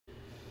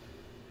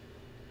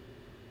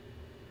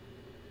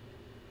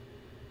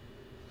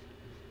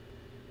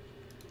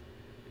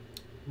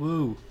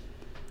Woo!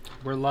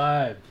 We're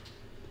live.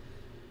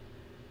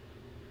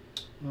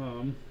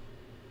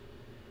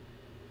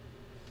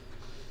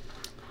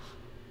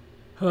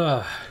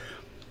 Uh,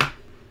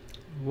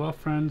 well,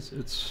 friends,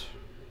 it's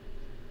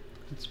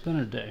been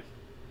a day.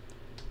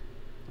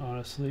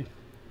 Honestly,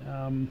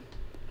 I'm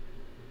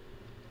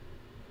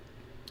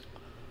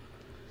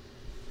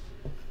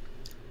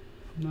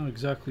not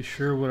exactly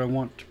sure what I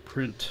want to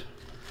print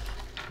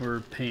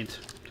or paint.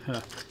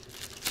 Huh.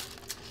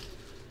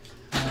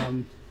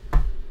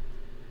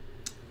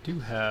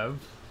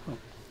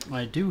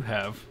 I do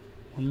have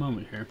one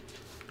moment here.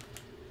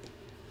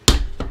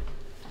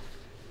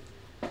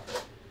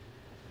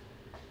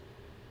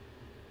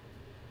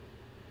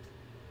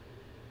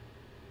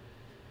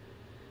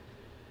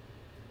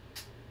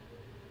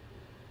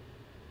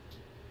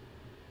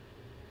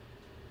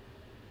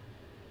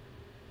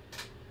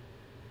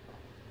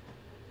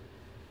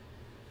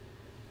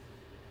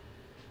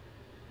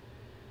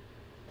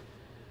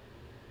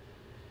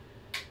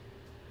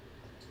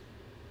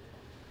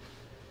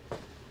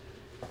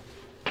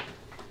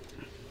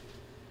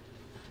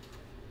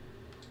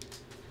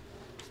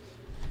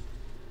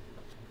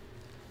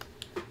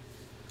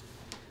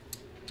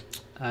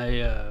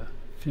 I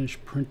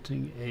finished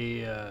printing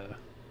a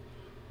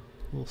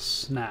little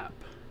snap,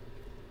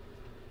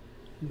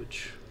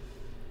 which,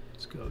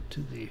 let's go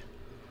to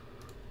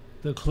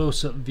the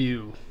close-up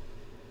view.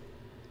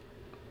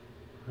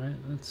 Right,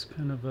 that's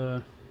kind of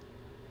a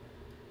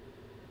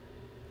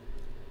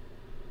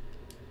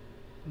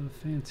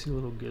fancy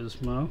little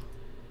gizmo.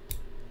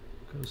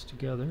 Goes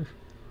together,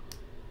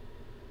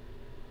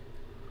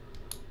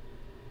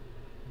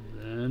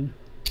 and then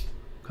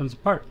comes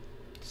apart.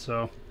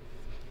 So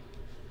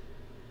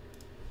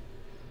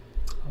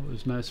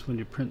always nice when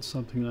you print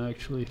something that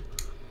actually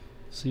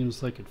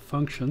seems like it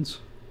functions.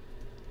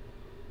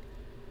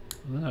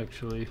 And that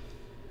actually,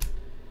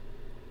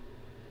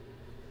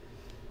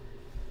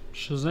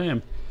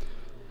 Shazam,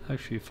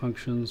 actually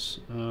functions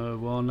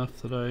well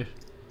enough that I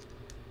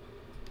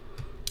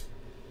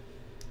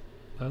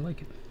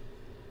like it.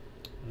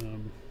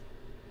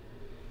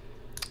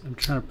 I'm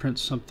trying to print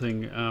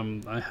something.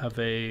 I have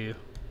a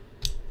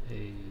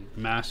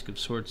mask of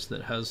sorts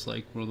that has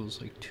like one of those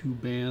like two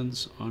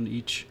bands on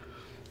each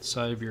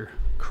side of your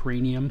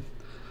cranium,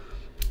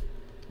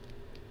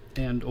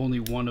 and only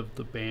one of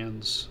the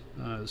bands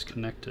is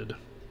connected.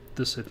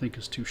 This I think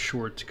is too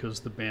short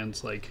because the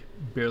bands like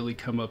barely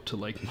come up to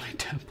like my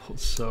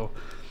temples, so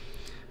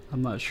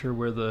I'm not sure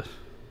where the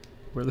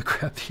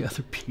crap the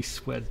other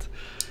piece went.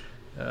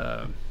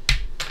 I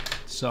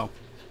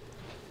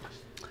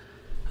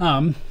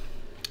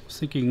was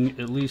thinking,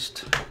 at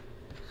least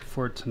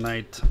for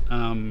tonight,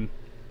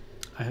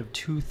 I have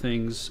two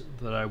things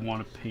that I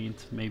want to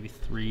paint, maybe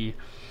three,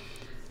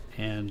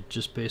 and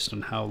just based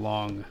on how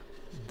long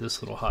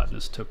this little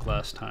hotness took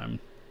last time,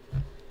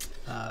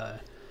 I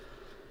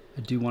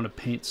do want to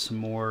paint some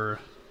more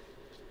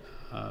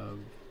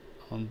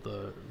on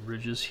the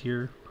ridges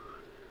here.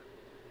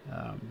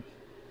 I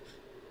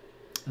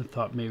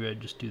thought maybe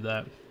I'd just do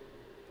that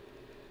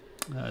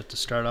to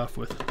start off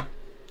with,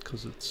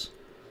 because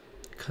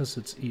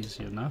it's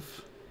easy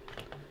enough,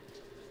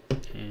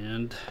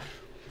 and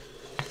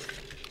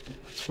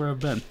that's where I've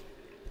been.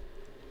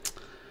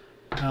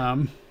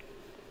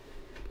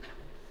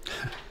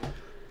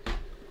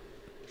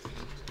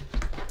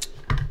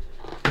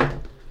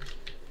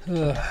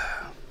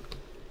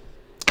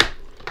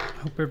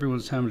 Hope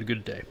everyone's having a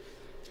good day.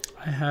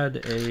 I had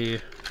a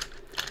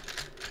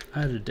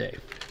day.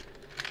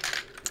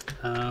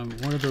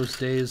 One of those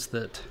days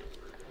that,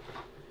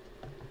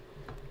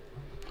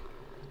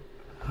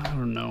 I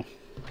don't know.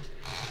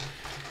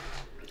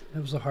 It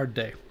was a hard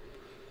day.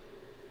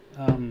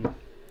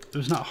 It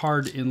was not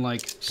hard in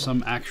like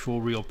some actual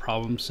real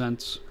problem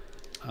sense.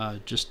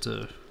 Just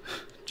to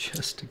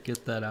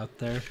get that out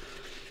there.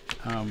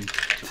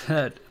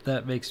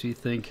 That makes me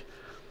think.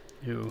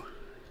 Ew.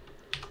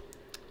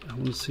 I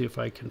want to see if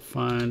I can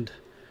find.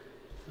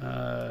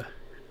 I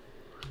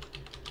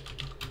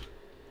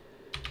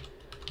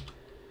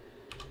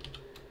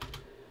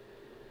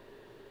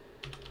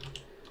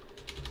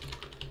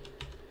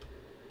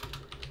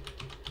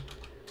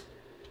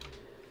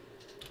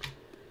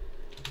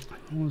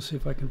want to see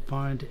if I can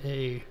find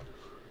a.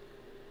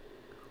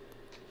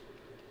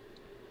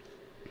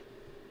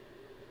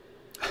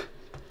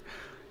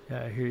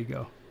 Yeah, here you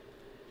go.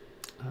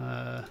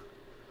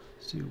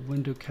 Let's do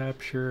window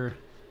capture.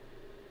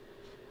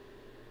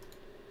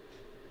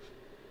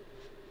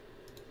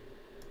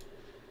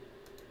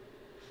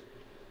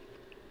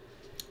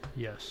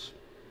 Yes.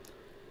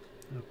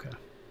 Okay.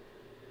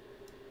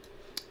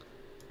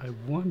 I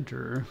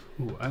wonder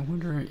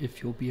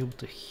if you'll be able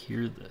to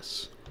hear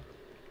this.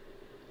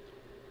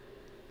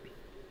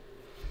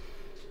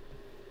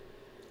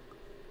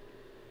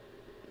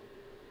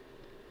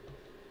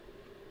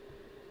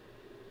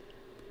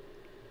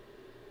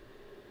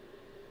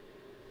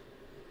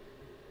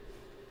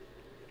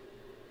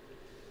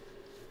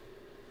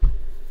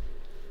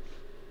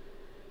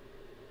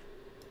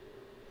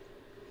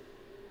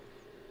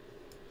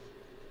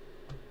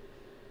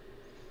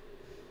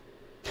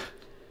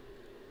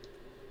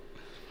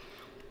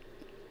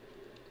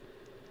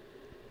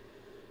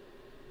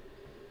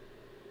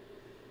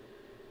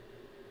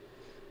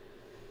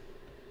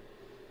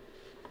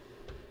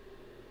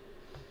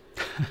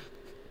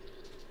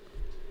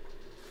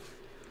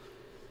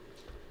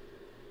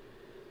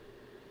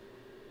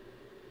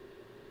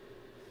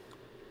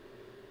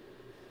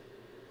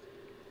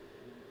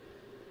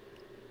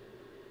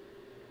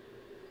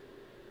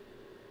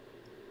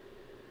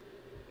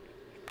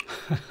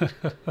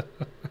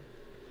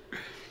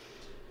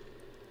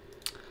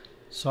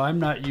 So I'm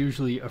not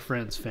usually a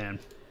Friends fan.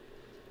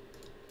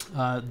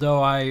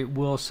 Though I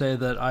will say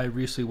that I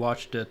recently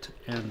watched it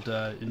and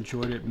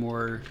enjoyed it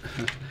more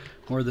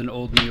more than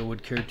old Neil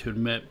would care to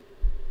admit.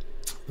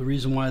 The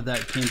reason why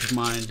that came to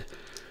mind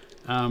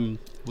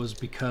was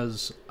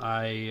because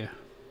I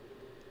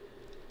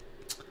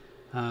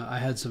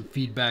had some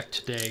feedback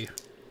today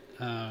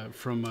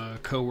from a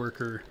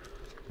coworker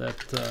that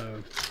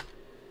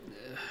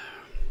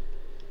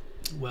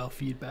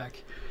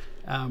feedback.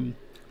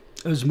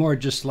 It was more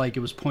just like it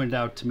was pointed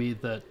out to me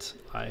that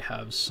I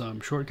have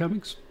some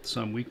shortcomings,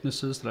 some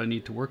weaknesses that I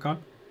need to work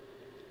on,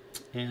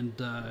 and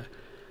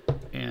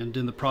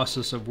in the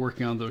process of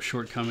working on those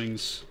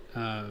shortcomings,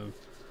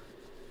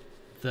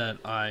 that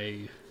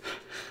I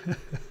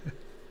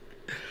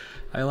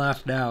I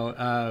laugh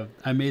now.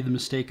 I made the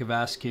mistake of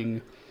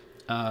asking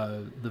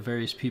the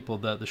various people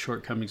that the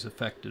shortcomings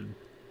affected,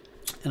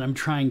 and I'm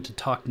trying to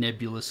talk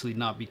nebulously,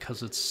 not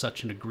because it's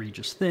such an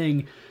egregious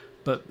thing,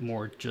 but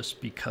more just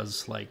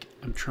because like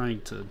I'm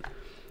trying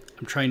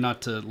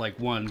not to like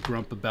one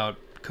grump about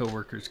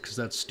coworkers because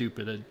that's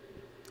stupid.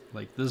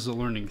 Like this is a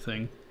learning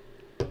thing,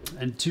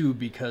 and two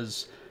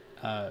because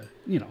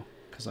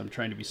because I'm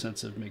trying to be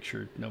sensitive, make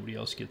sure nobody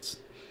else gets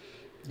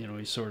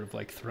he's sort of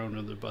like thrown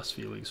under the bus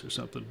feelings or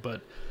something.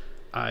 But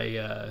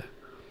I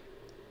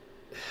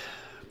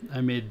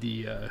made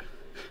the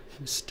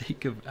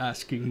mistake of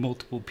asking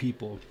multiple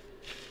people.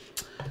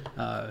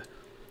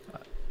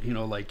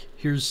 Like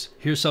here's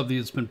something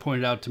that's been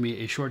pointed out to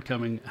me, a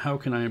shortcoming. How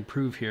can I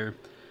improve here?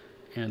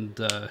 And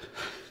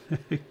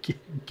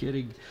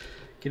getting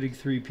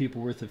 3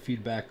 people worth of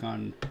feedback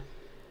on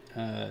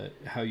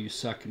how you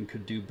suck and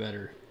could do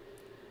better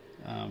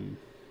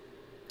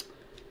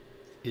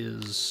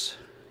is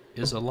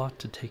a lot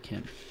to take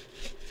in.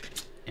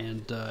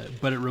 And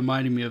but it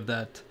reminded me of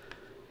that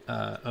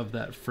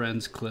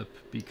Friends clip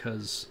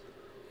because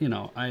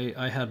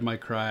I had my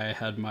cry, I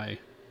had my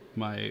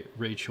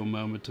Rachel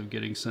moment of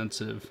getting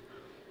sensitive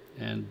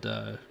and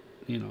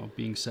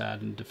being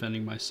sad and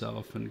defending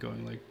myself and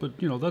going like, but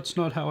that's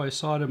not how I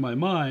saw it in my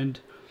mind.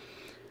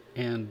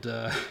 And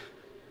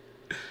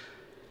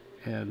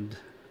and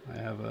I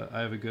have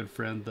a good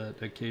friend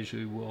that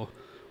occasionally will,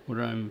 when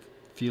I'm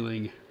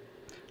feeling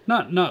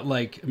not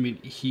like, I mean,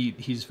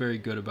 he's very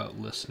good about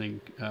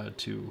listening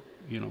to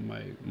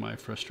my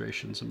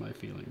frustrations and my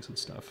feelings and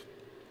stuff,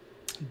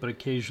 but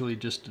occasionally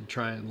just to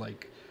try and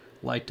like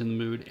lighten the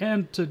mood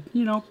and to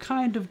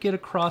kind of get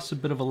across a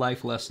bit of a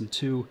life lesson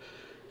too,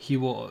 he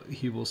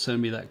will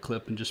send me that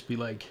clip and just be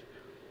like,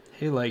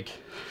 hey, like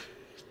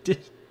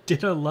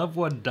did a loved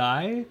one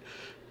die?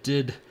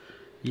 Did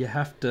you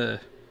have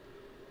to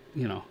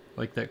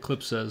like that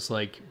clip says,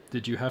 like,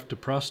 did you have to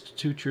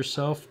prostitute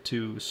yourself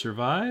to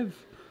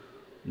survive?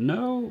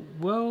 No?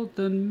 Well,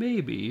 then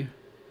maybe,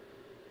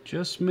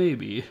 just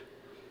maybe,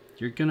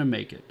 you're gonna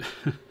make it.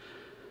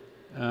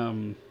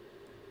 And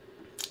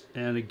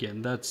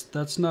again,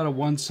 that's not a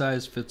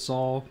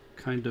one-size-fits-all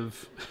kind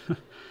of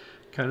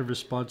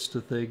response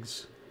to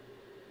things,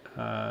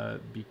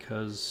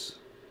 because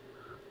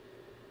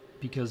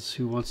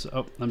who wants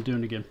to, I'm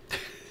doing it again.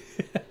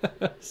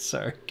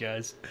 Sorry,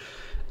 guys.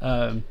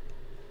 I'll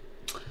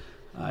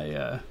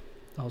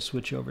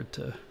switch over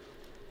to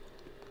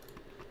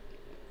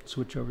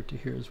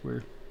here as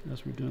we're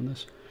doing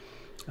this.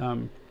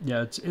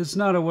 Yeah, it's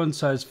not a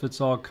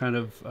one-size-fits-all kind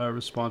of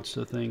response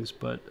to things,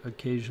 but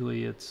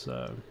occasionally it's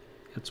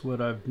what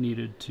I've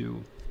needed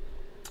to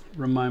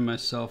remind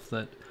myself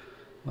that,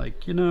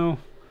 like,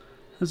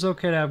 it's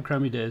okay to have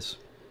crummy days.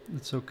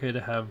 It's okay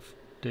to have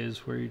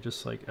days where you're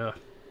just like,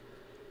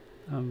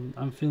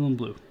 I'm feeling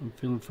blue, I'm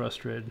feeling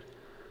frustrated,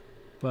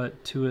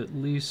 but to at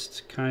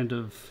least kind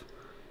of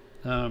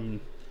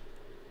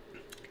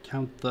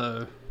count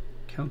the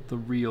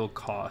real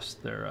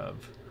cost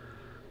thereof,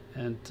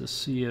 and to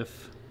see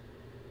if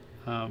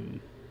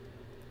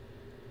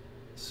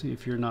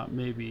you're not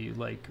maybe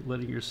like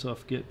letting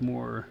yourself get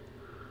more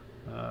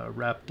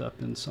wrapped up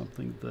in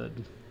something that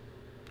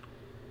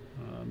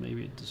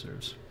maybe it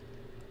deserves.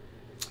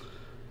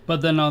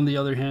 But then on the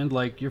other hand,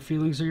 like, your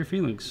feelings are your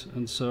feelings,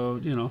 and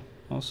so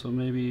also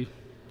maybe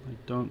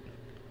like don't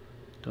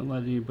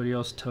let anybody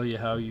else tell you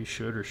how you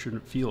should or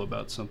shouldn't feel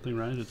about something,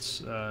 right?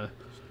 It's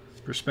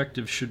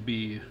perspective should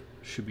be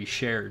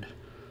shared,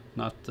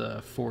 not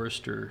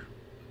forced or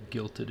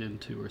guilted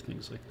into or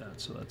things like that.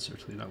 So that's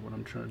certainly not what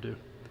I'm trying to do.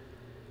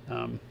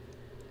 I'm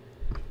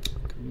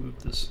gonna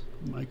move this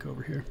mic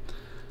over here.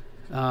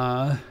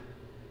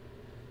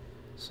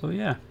 So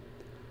yeah,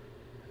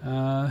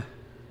 I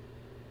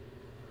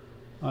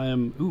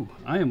am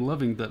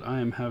loving that I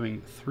am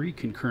having 3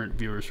 concurrent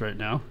viewers right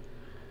now.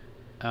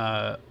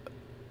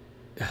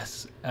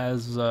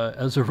 As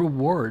a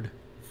reward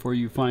for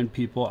you fine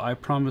people, I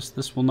promise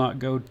this will not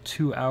go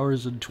 2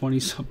 hours and 20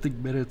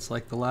 something minutes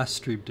like the last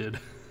stream did.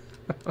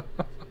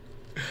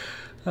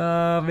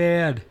 Oh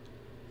man,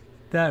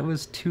 that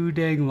was too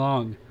dang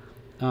long.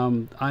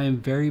 I am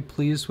very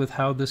pleased with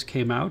how this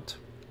came out.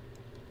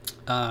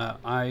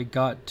 I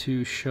got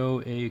to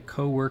show a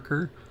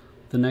coworker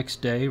the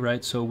next day,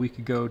 right? So a week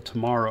ago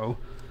tomorrow,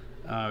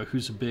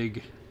 who's a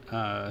big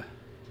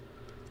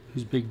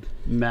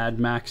Mad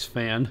Max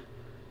fan,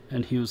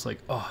 and he was like,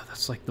 "Oh,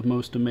 that's like the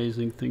most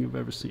amazing thing I've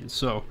ever seen."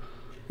 So,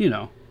 you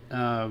know,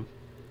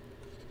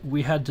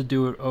 we had to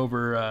do it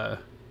over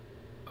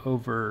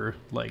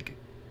like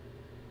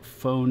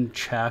phone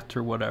chat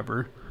or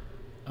whatever.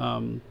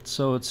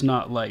 So it's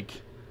not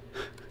like.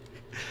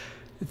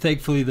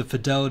 Thankfully, the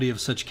fidelity of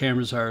such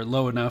cameras are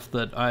low enough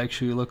that I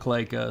actually look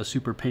like a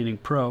Super Painting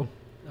Pro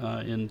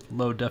in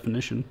low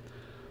definition.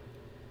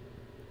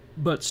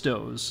 But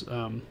still, it was,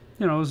 it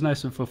was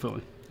nice and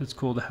fulfilling. It's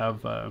cool to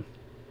have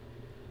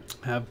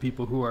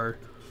people who are,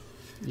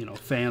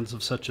 fans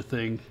of such a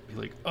thing be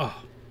like,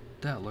 "Oh,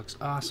 that looks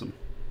awesome."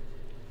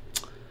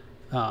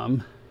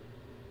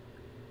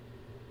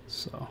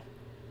 So.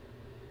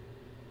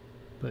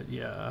 But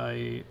yeah,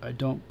 I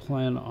don't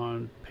plan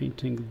on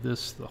painting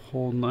this the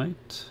whole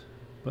night,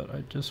 but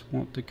I just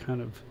want to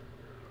kind of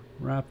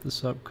wrap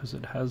this up because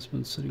it has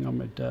been sitting on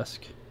my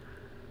desk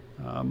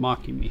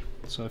mocking me.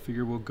 So I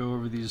figure we'll go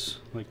over these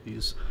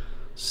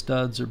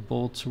studs or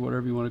bolts or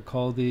whatever you want to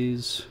call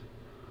these.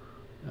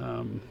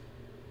 It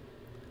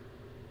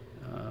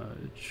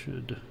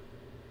should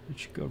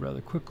go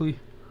rather quickly.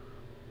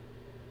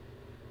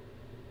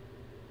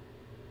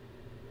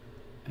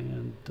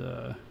 And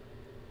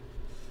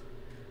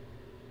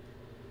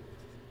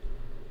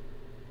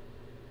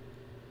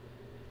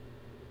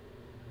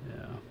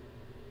yeah.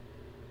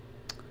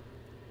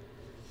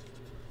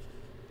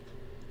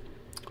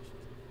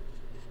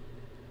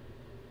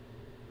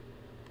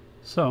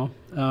 So,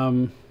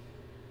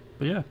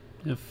 but yeah,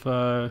 if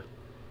I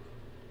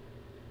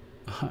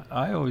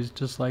always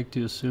just like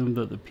to assume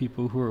that the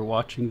people who are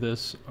watching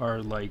this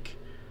are like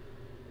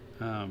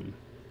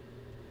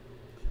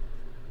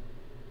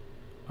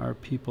are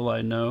people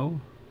I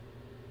know.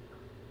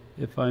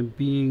 If I'm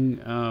being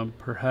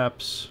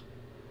perhaps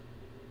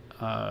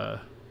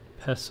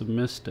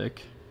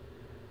pessimistic,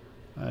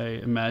 I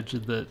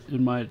imagine that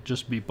it might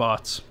just be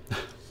bots.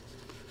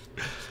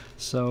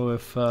 So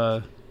if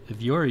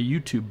you're a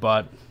YouTube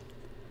bot,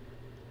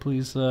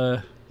 please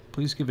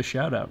give a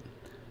shout out.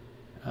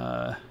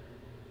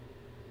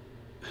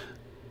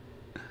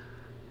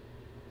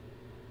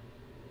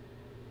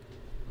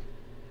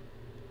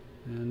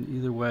 And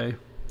either way,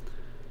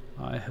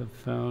 I have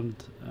found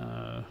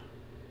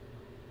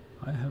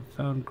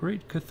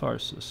great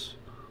catharsis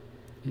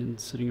in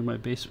sitting in my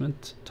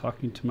basement,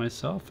 talking to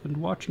myself, and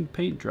watching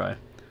paint dry,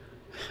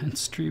 and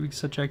streaming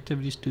such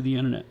activities to the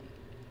internet.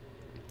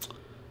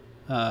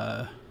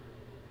 Yeah.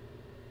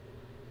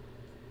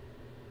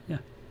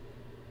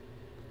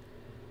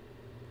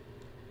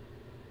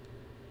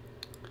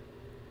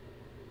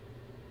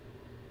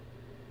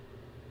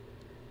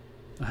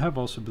 I have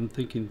also been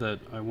thinking that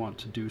I want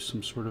to do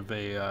some sort of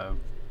a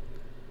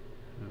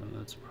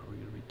that's probably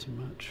going to be too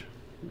much.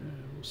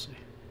 We'll see.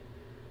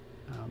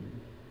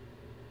 Kind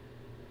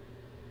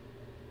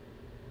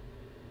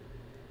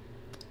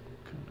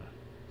of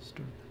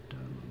start that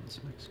down on this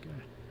next guy.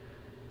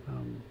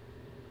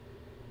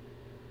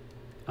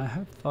 I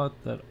have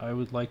thought that I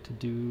would like to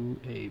do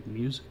a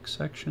music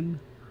section.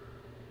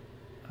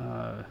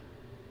 That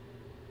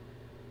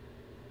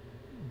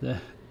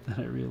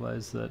I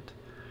realized that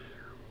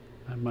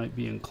I might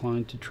be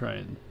inclined to try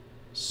and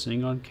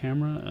sing on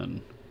camera,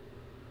 and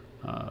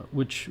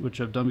which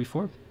I've done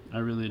before. I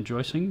really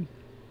enjoy singing.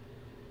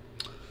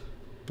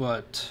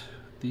 But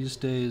these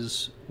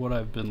days, what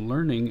I've been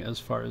learning as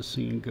far as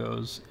singing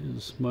goes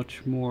is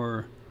much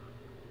more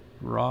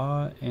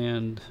raw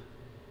and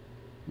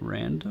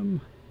random.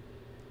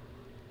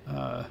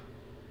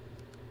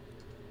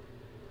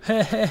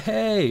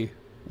 Hey!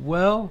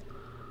 Well,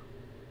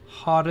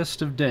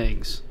 hottest of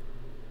dangs.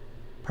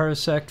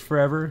 Parasect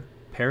forever.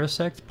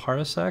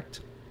 Parasect?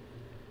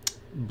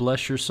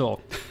 Bless your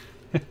soul.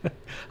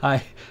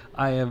 I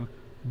am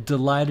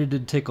delighted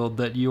and tickled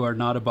that you are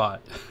not a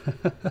bot.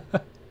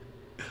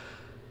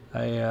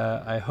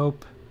 I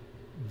hope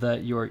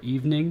that your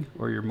evening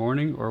or your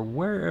morning or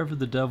wherever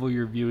the devil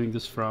you're viewing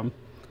this from,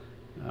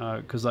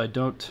 because I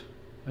don't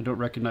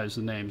recognize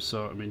the name.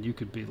 So I mean, you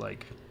could be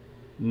like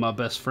my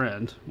best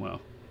friend. Well,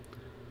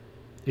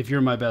 if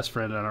you're my best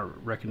friend and I don't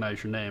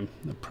recognize your name,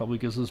 that probably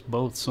gives us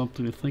both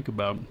something to think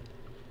about.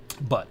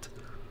 But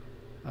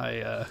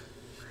I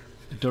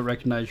don't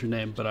recognize your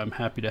name, but I'm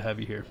happy to have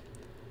you here.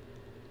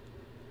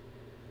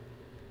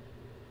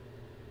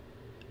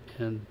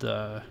 And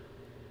but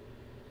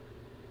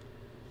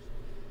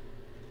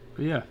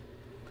yeah,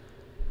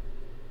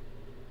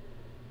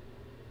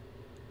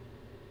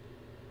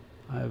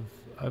 I've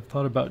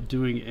thought about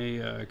doing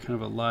a kind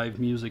of a live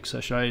music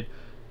session.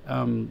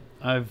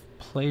 I've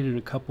played in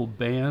a couple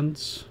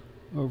bands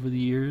over the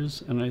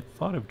years, and I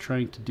thought of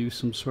trying to do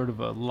some sort of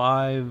a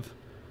live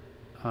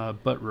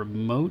but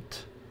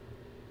remote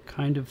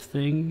kind of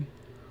thing.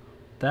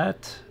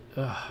 That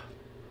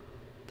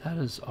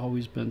has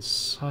always been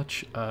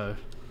such a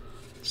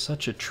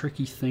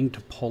tricky thing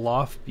to pull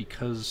off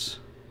because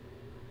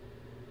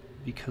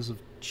of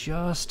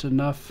just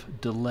enough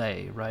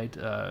delay, right?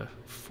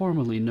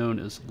 Formerly known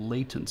as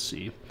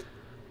latency,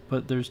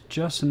 but there's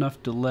just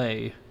enough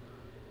delay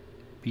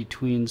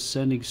between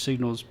sending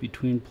signals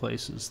between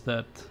places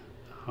that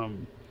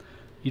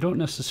you don't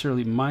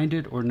necessarily mind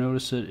it or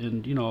notice it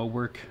in, you know, a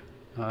work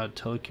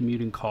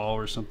telecommuting call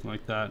or something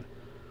like that.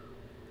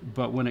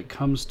 But when it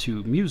comes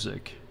to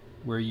music,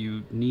 where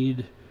you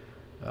need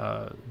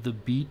the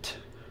beat,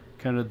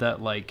 kind of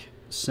that like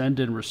send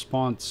and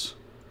response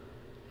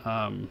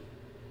kind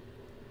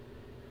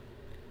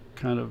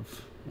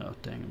of, oh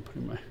dang, I'm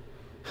putting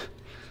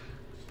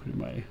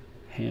my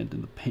hand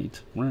in the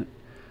paint.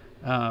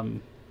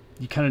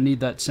 You kind of need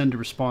that send and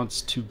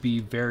response to be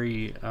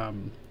very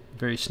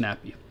very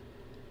snappy.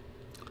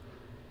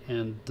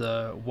 And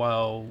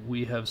while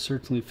we have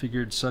certainly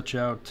figured such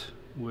out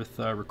with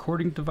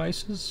recording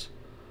devices,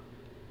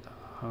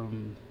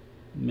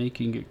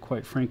 making it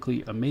quite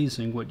frankly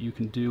amazing what you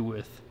can do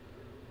with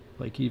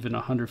like even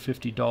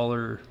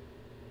 $150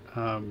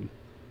 kind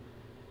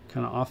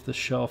of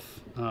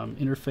off-the-shelf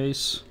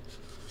interface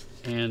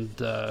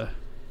and a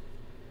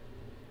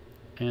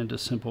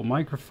simple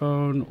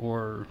microphone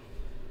or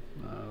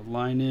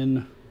line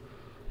in,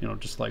 you know,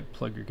 just like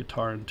plug your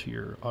guitar into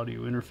your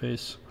audio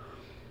interface.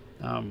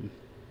 On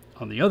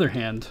the other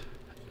hand,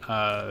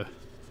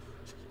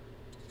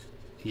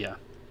 yeah,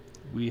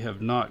 we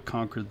have not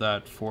conquered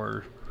that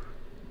for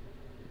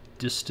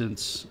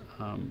distance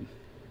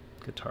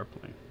guitar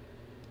playing.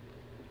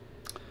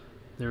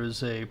 There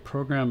was a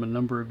program a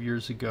number of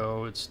years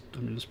ago, it's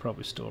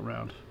probably still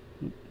around,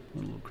 a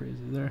little crazy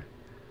there,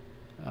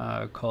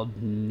 called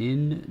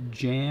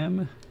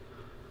Ninjam,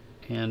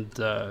 and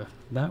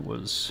that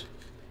was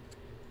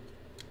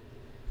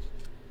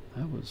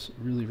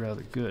really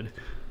rather good.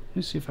 Let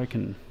me see if I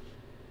can,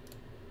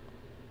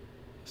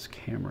 this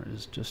camera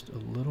is just a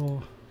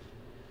little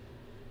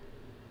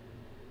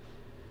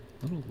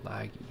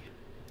laggy.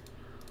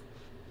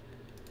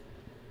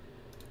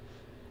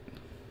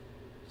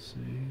 See,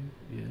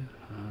 yeah,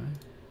 hi.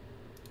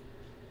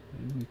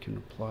 Maybe we can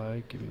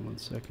apply, give me 1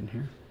 second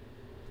here.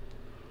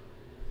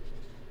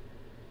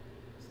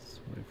 Let's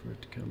wait for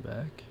it to come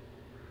back.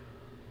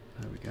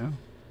 There we go.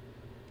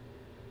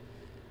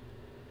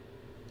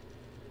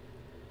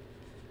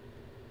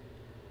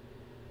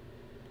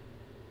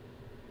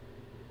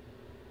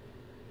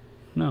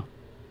 No,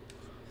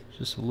 it's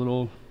just a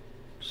little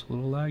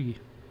laggy.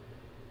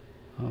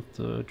 I'll have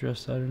to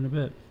address that in a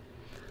bit.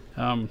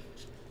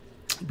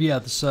 But yeah,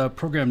 this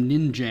program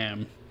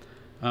Ninjam,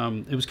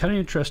 it was kind of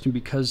interesting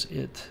because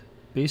it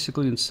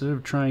basically, instead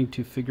of trying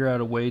to figure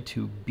out a way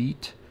to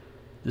beat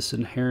this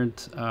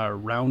inherent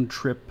round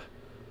trip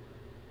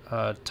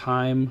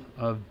time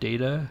of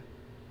data,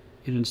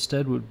 it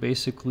instead would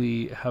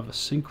basically have a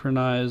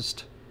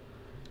synchronized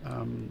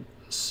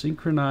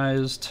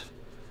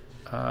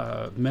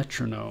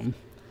metronome,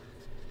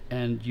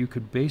 and you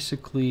could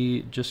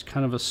basically just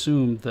kind of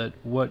assume that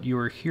what you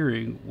were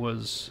hearing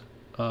was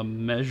a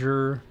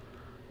measure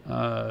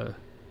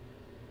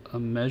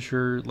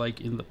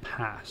like in the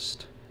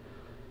past,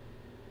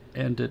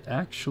 and it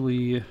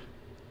actually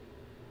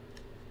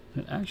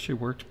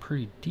worked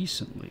pretty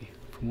decently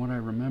from what I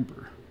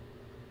remember.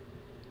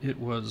 It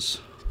was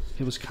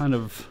kind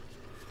of,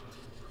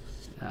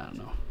 I don't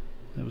know,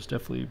 it was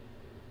definitely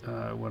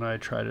when I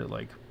tried it,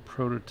 like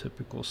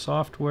prototypical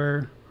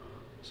software,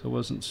 so it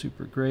wasn't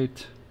super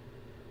great,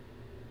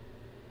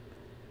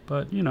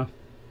 but you know,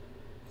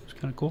 it was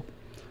kind of cool.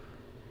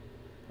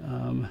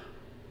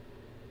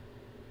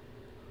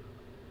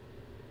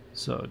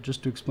 So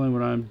just to explain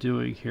what I'm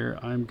doing here,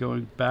 I'm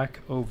going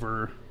back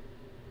over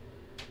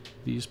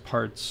these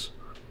parts.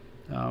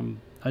 I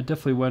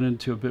definitely went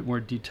into a bit more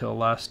detail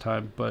last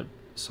time, but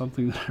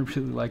something that I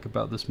really like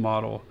about this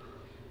model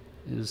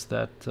is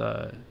that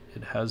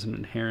it has an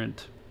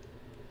inherent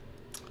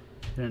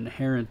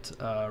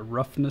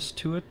roughness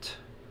to it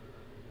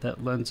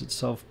that lends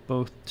itself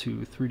both to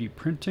 3D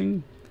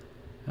printing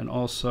and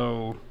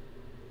also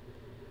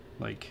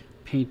like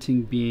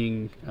painting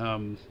being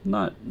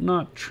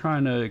not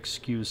trying to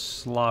excuse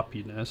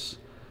sloppiness,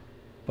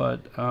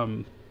 but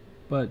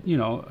you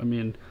know, I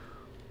mean,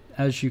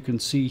 as you can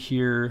see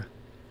here,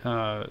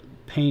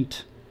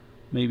 paint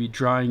maybe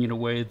drying in a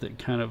way that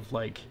kind of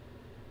like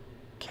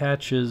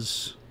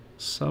catches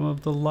some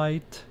of the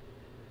light.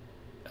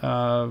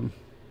 I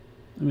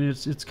mean,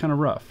 it's kind of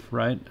rough,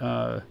 right?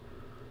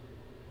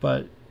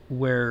 But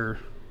where,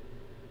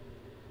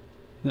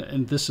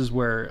 and this is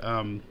where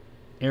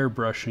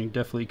airbrushing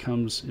definitely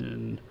comes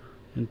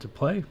into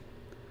play.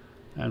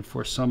 And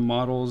for some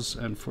models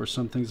and for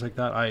some things like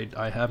that,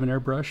 I have an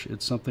airbrush.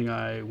 It's something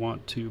I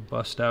want to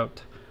bust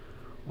out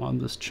on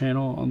this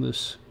channel, on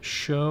this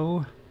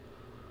show.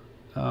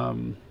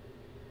 And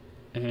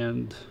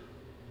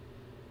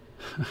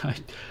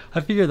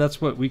I figure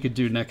that's what we could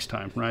do next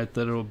time, right?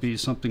 That it'll be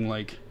something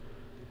like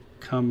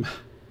come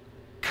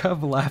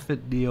laugh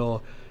at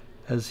Neil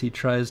as he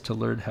tries to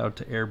learn how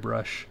to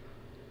airbrush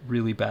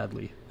really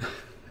badly.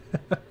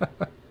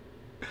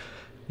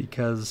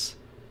 Because,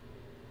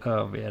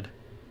 oh man,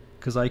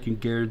 because I can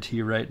guarantee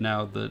you right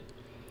now that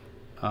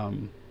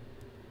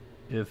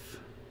If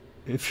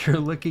you're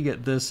looking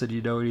at this and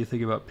you know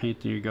anything about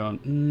painting, you're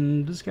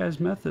going, this guy's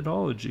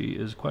methodology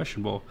is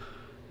questionable.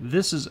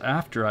 This is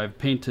after I've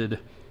painted,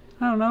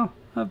 I don't know,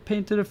 I've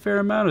painted a fair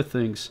amount of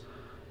things,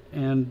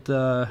 and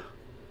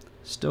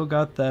still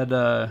got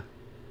that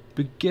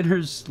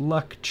beginner's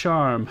luck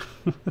charm.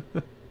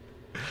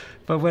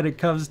 But when it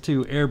comes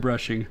to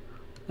airbrushing,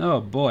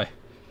 oh boy,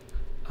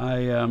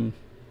 I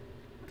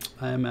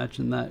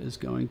imagine that is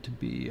going to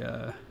be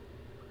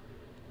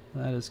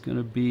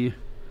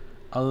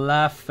a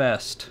laugh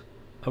fest,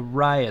 a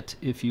riot,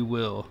 if you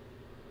will.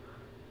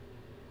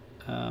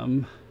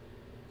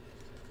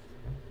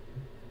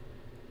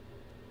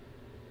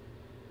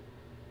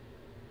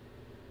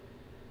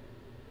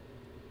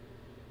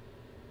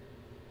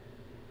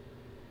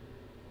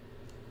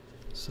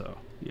 So,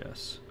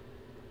 yes.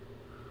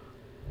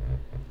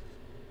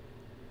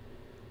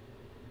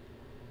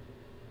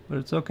 But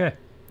it's okay.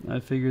 I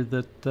figured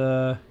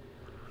that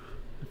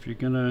if you're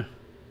gonna,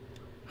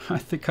 I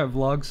think I've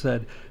long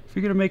said, if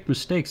you're gonna make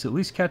mistakes, at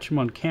least catch them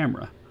on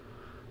camera.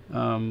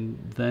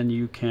 Then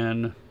you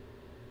can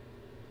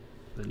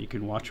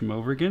watch them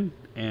over again,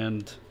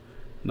 and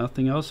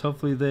nothing else.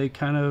 Hopefully, they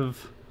kind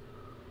of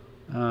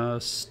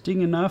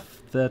sting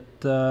enough that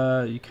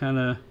you kind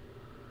of.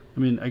 I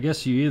mean, I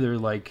guess you either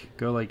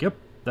go yep,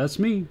 that's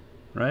me,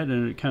 right?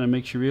 And it kind of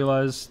makes you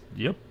realize,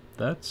 yep,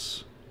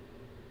 that's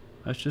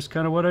just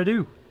kind of what I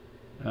do.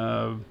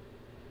 I'm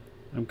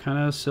kind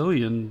of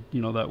silly and,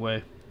 that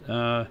way.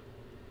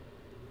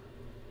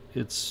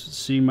 It's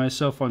seeing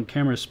myself on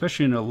camera,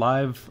 especially in a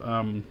live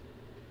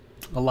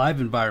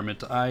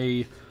environment.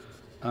 I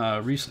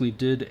recently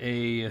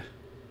did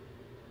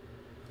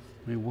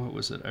what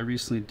was it? I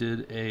recently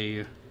did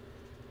a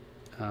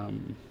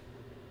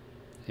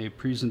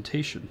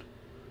presentation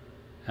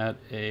at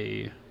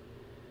a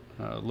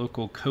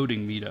local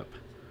coding meetup,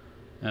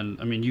 and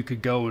I mean, you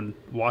could go and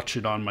watch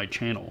it on my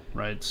channel,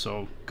 right?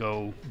 So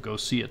go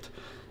see it.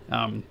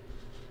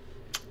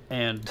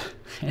 And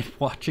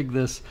watching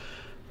this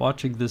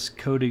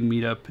coding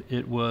meetup,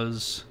 it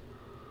was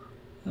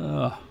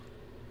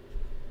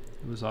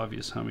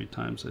obvious how many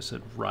times I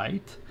said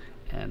right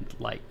and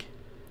like,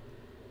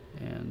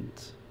 and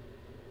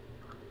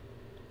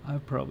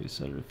I've probably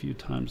said it a few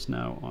times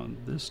now on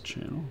this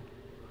channel,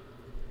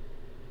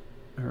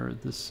 or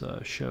this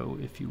show,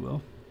 if you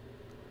will.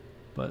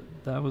 But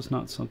that was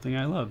not something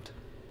I loved.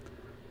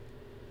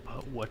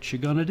 But what you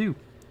gonna do?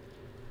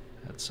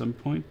 At some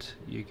point,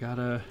 you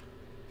gotta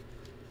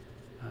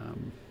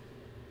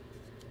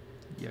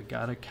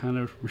kind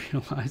of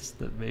realize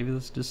that maybe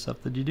that's just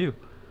something you do.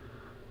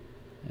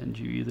 And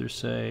you either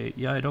say,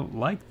 yeah, I don't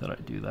like that I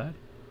do that,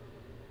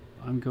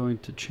 I'm going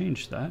to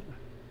change that.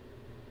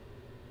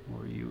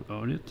 Or you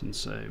own it and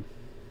say,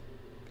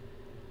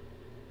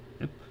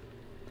 yep.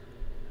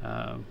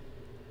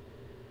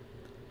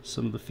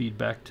 Some of the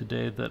feedback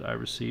today that I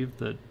received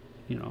that,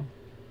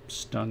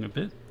 stung a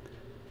bit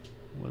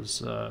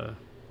was I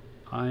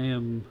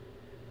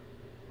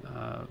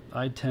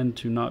tend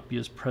to not be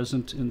as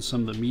present in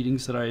some of the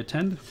meetings that I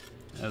attend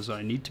as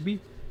I need to be.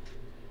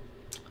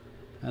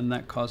 And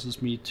that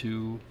causes me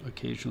to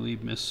occasionally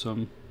miss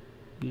some,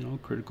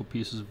 critical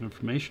pieces of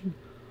information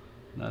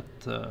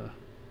that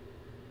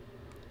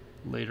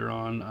later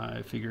on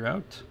I figure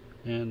out.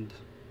 And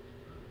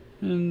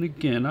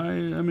again,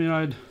 I mean,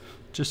 I'd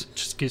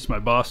just in case my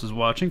boss is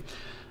watching,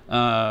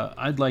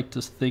 I'd like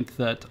to think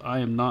that I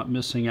am not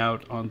missing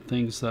out on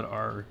things that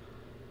are,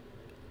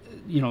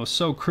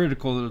 so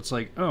critical that it's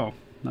like, oh,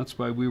 that's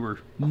why we were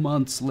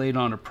months late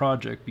on a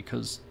project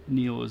because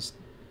Neil is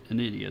an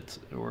idiot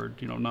or,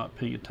 not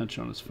paying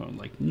attention on his phone.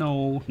 Like,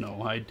 no,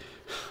 I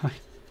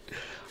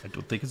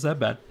don't think it's that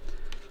bad.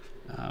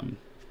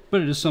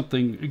 But it is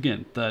something,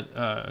 again,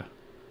 that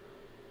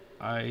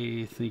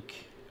I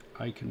think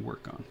I can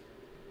work on.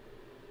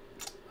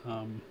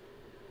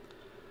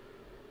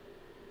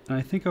 And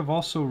I think I've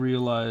also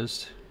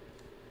realized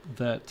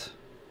that,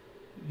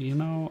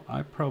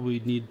 I probably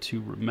need to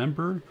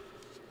remember,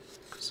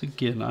 because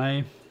again,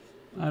 I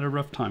had a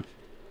rough time,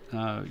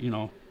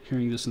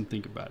 hearing this and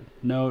think about it.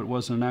 No, it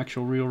wasn't an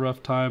actual real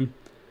rough time,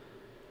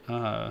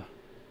 per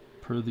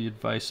the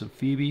advice of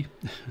Phoebe.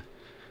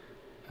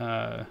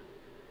 But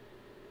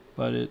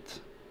it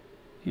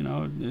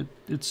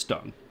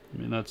stung. I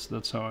mean,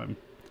 that's how I'm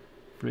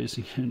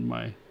phrasing it in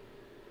my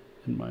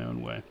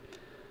own way.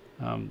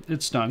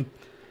 It stung,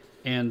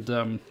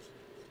 and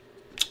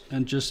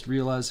just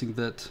realizing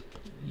that,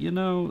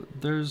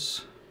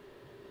 there's,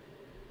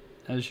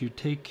 as you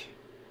take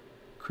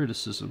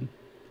criticism,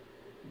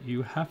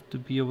 you have to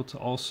be able to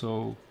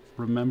also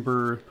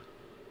remember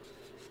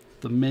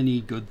the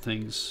many good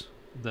things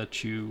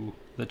that you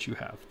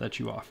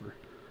offer.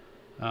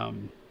 I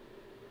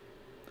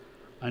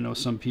know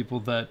some people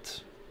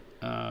that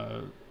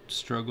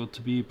struggle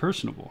to be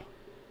personable,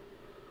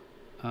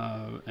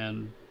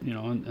 and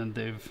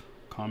they've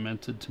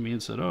commented to me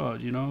and said, oh,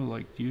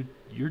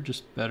 you're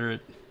just better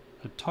at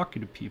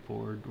talking to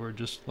people, or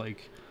just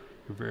like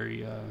you're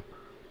very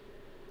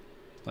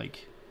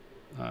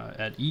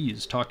at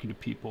ease talking to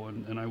people,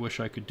 and I wish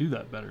I could do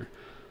that better.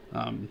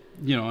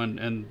 You know,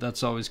 and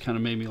that's always kind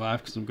of made me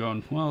laugh because I'm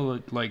going, well,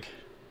 like,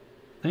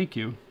 thank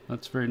you.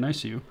 That's very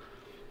nice of you.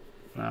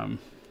 Let's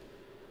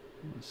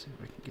see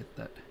if I can get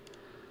that.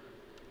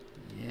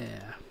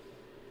 Yeah.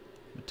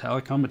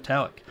 Metallic on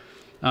metallic.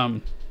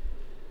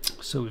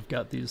 So we've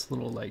got these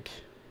little, like,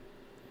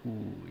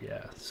 ooh,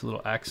 yeah, these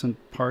little accent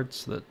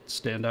parts that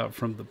stand out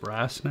from the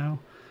brass now.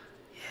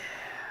 Yeah,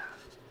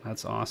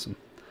 that's awesome.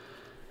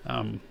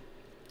 But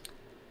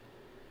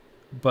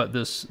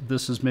this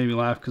has made me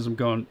laugh because I'm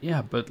going,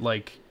 yeah, but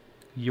like,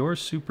 you're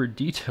super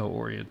detail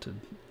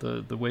oriented.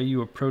 The way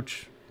you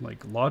approach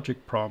like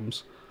logic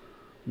problems,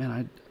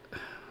 man,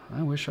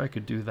 I wish I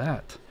could do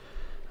that.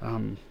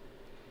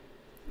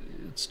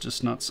 It's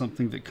just not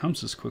something that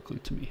comes as quickly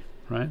to me,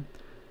 right?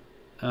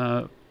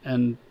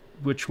 And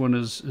which one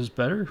is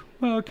better?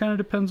 Well, it kind of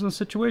depends on the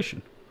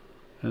situation.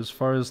 As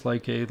far as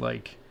like I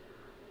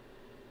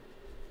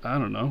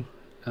don't know.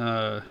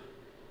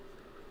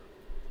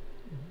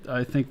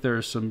 I think there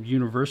are some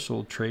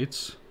universal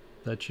traits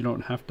that you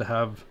don't have to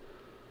have,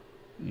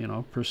 you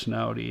know,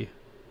 personality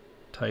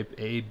type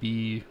A,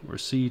 B, or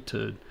C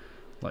to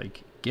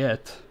like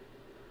get.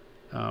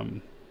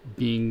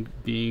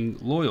 Being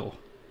loyal,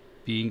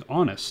 being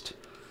honest,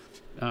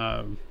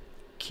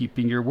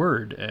 keeping your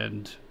word,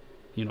 and,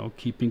 you know,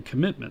 keeping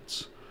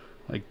commitments.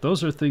 Like,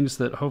 those are things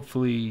that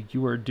hopefully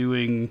you are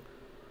doing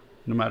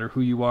no matter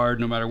who you are,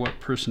 no matter what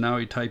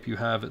personality type you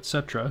have,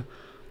 etc.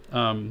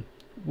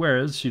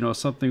 Whereas, you know,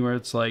 something where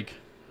it's like,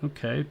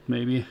 okay,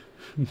 maybe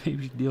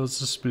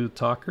Neil's a smooth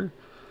talker,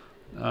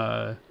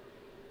 and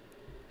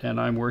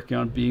I'm working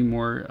on being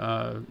more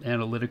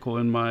analytical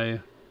in my,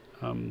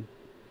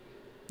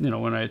 you know,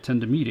 when I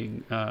attend a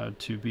meeting,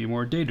 to be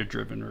more data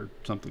driven or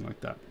something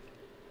like that.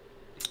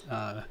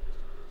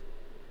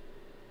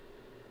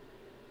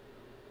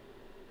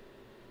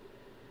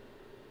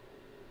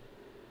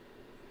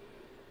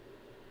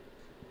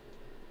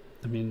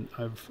 I mean,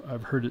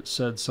 I've heard it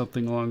said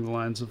something along the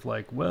lines of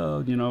like,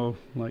 well, you know,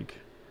 like,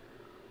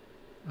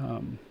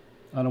 I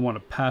don't want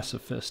a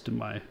pacifist in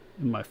my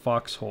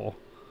foxhole.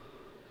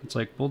 It's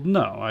like, well,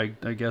 no, I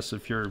guess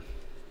if you're,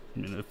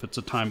 you know, if it's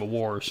a time of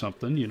war or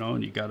something, you know,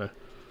 and you gotta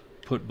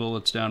put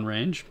bullets down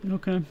range,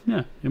 okay,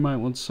 yeah, you might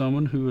want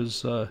someone who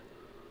is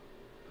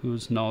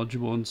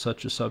knowledgeable in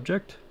such a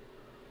subject,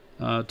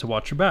 to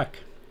watch your back.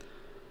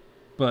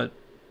 But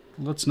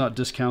let's not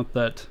discount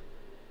that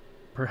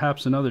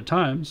perhaps in other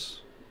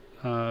times,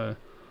 I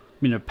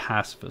mean, a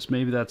pacifist,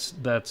 maybe that's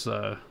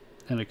an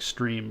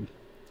extreme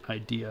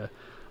idea.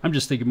 I'm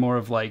just thinking more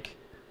of like,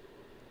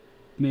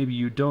 maybe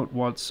you don't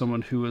want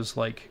someone who is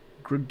like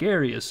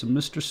gregarious and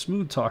Mr.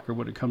 Smooth Talker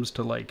when it comes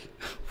to like,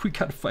 we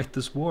gotta fight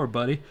this war,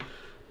 buddy.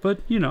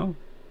 But, you know,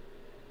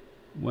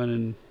 when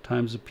in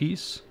times of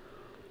peace,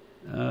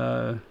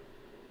 there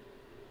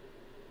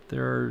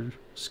are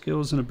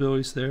skills and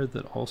abilities there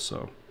that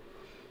also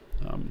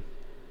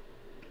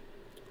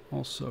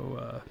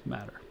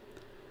matter.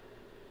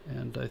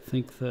 And I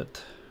think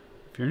that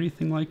if you're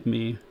anything like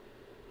me,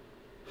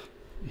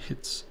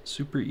 it's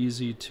super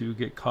easy to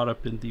get caught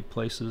up in the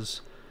places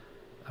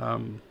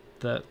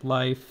that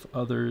life,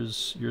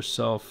 others,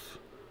 yourself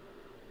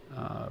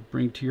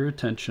bring to your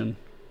attention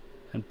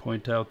and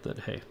point out that,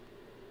 hey,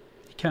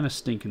 you kind of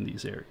stink in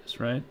these areas,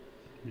 right?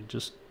 You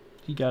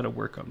got to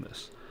work on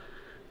this.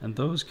 And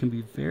those can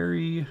be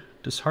very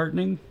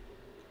disheartening.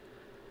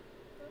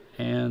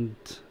 And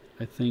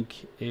I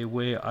think a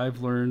way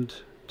I've learned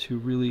to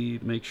really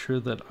make sure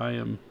that I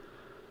am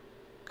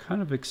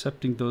kind of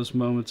accepting those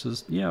moments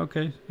is, yeah,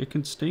 okay, it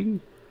can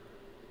sting,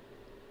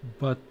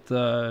 but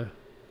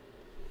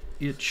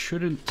it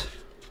shouldn't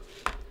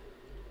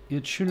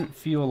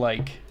feel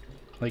like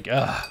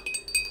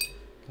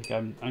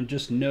I'm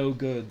just no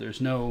good. There's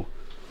no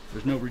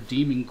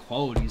redeeming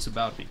qualities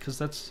about me, because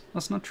that's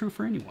not true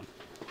for anyone.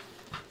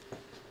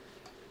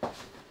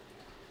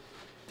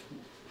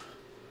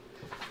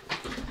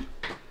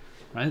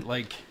 Right?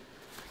 Like,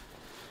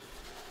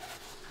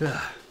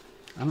 I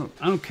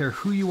don't care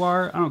who you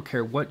are. I don't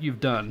care what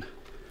you've done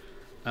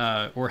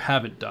or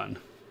haven't done.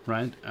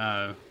 Right?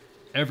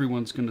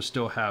 Everyone's going to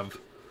still have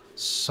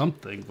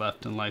something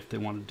left in life they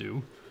want to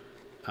do.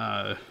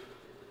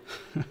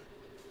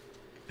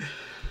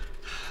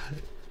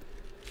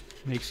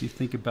 Makes you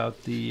think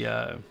about the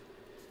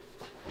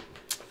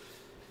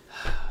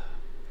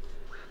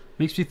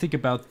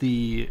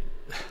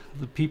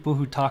people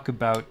who talk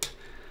about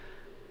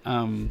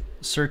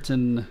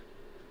certain.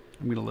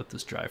 I'm gonna let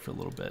this dry for a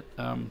little bit.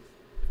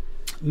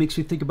 Makes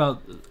me think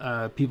about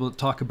people that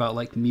talk about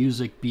like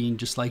music being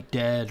just like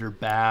dead or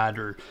bad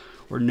or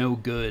no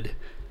good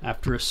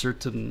after a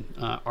certain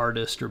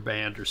artist or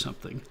band or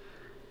something,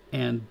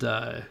 and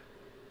that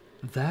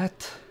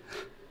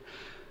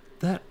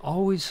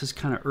always has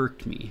kind of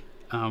irked me.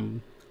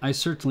 I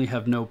certainly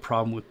have no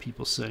problem with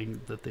people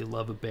saying that they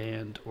love a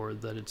band or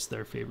that it's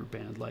their favorite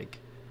band. Like,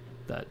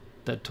 that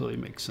totally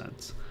makes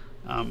sense.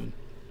 I'm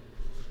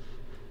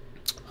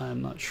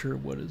not sure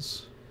what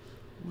is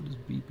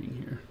beeping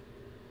here.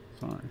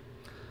 Sorry.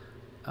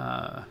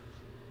 or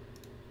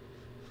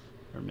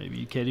maybe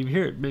you can't even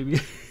hear it. Maybe,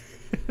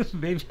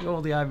 maybe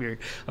only I'm hearing.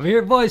 I'm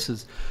hearing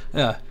voices.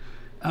 Yeah.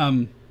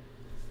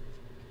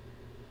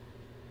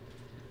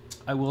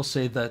 I will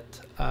say that.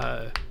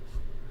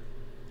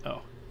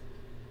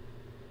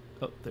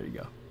 Oh, there you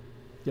go.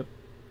 Yep,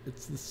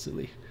 it's the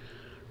silly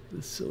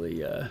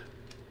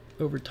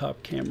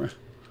overtop camera.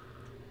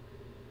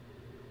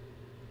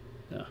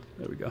 Yeah,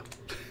 there we go.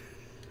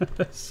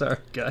 Sorry,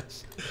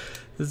 guys.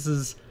 This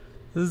is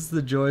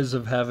the joys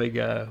of having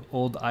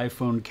old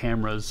iPhone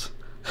cameras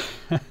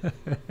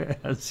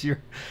as your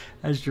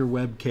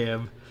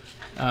webcam.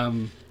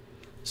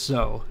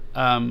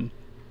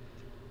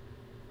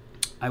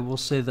 I will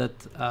say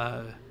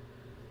that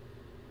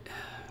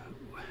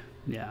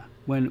yeah,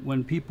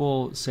 when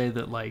people say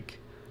that like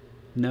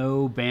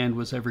no band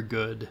was ever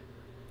good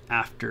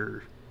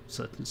after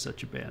such and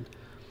such a band,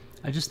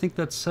 I just think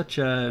that's such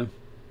a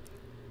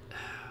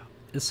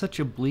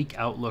bleak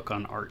outlook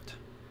on art,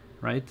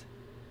 right?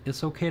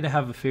 It's okay to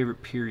have a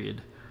favorite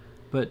period,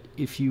 but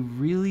if you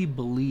really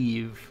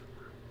believe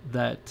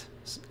that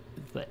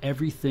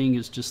everything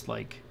is just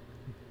like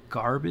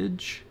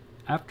garbage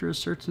after a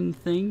certain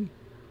thing,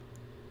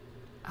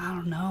 I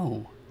don't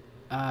know.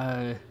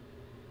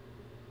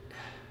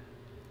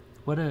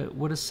 What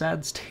a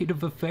sad state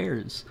of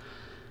affairs.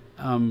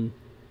 In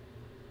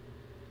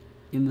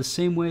the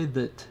same way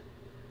that,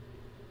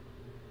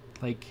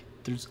 like,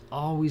 there's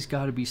always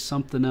got to be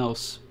something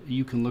else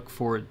you can look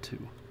forward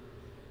to.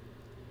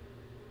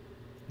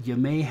 You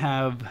may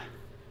have.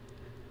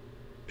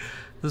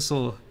 This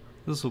will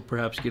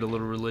perhaps get a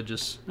little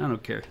religious. I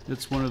don't care.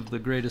 It's one of the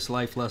greatest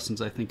life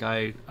lessons I think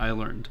I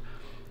learned.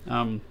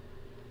 I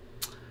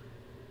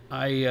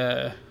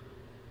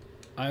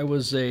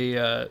was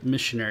a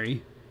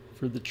missionary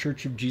for the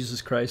Church of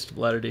Jesus Christ of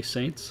Latter-day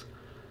Saints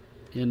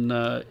in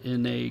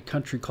a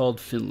country called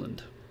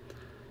Finland.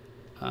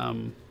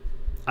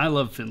 I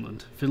love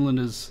Finland. Finland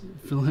is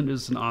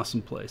an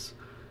awesome place.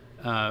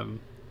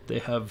 They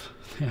have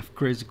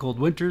crazy cold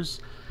winters,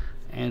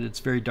 and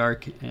it's very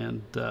dark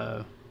and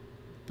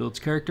builds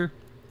character.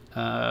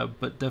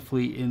 But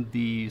definitely in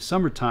the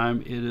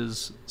summertime, it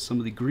is some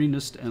of the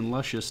greenest and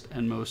lushest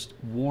and most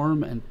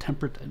warm and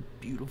temperate and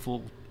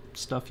beautiful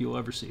stuff you'll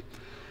ever see.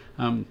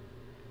 I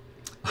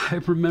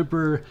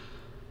remember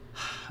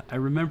I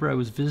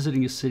was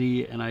visiting a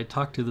city, and I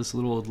talked to this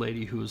little old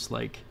lady who was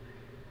like,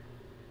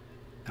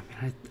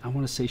 I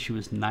want to say she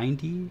was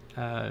 90.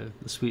 The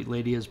sweet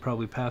lady has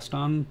probably passed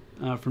on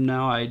from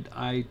now.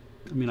 I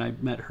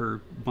met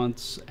her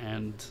once,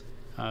 and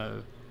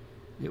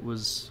it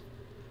was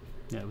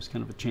kind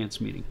of a chance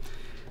meeting.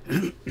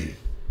 I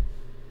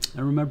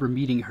remember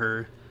meeting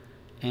her,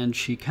 and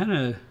she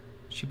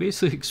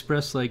basically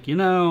expressed like,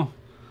 I'm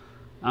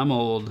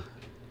old,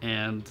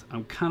 and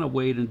I'm kind of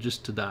waiting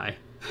just to die.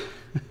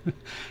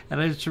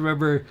 And I just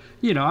remember,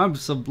 I'm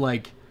some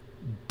like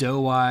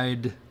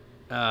doe-eyed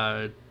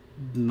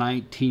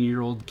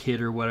 19-year-old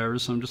kid or whatever,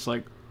 so I'm just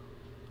like,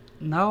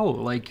 no,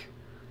 like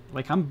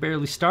I'm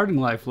barely starting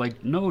life.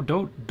 Like, no,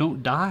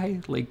 don't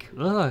die. Like,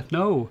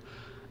 no.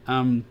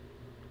 And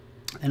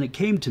it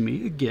came to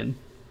me again,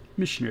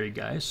 missionary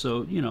guy,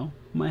 so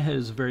my head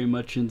is very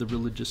much in the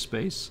religious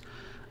space.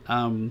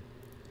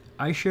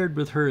 I shared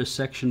with her a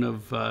section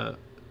of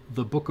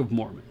the Book of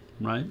Mormon,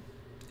 right?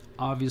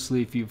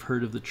 Obviously, if you've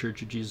heard of the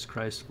Church of Jesus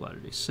Christ of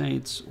Latter-day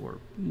Saints or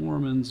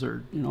Mormons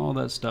or all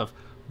that stuff,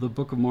 the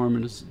Book of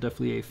Mormon is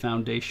definitely a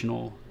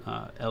foundational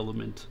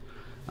element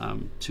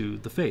to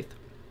the faith.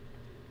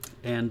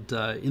 And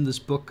in this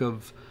book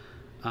of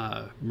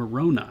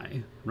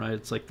Moroni, right?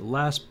 It's like the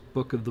last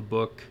book of the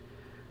book,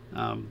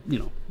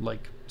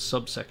 like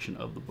subsection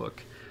of the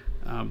book.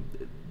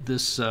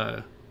 This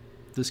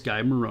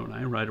guy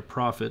Moroni, right, a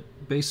prophet,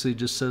 basically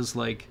just says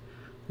like,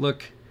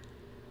 look,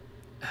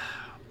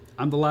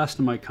 I'm the last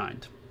of my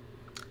kind.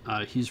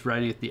 He's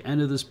writing at the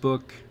end of this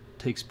book.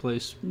 Takes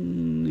place,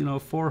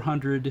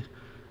 400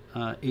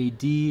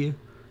 A.D.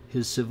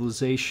 His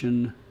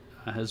civilization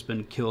has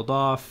been killed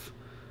off.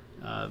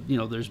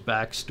 There's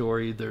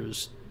backstory,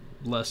 there's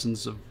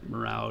lessons of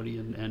morality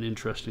and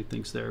interesting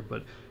things there.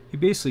 But he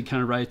basically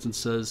kind of writes and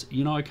says,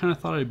 I kind of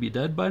thought I'd be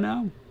dead by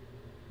now,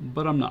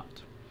 but I'm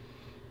not.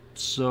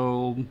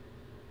 So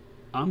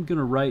I'm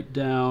gonna write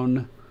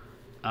down.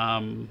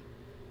 I'm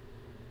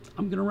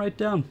gonna write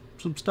down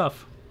some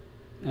stuff,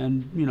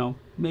 and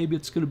maybe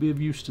it's gonna be of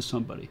use to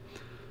somebody.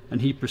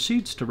 And he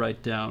proceeds to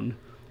write down,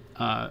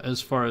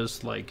 as far as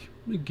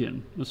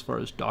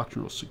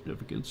doctrinal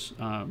significance,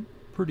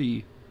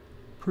 pretty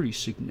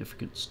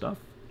significant stuff,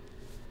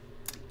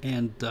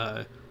 and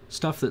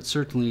stuff that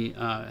certainly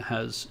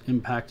has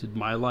impacted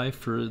my life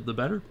for the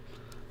better,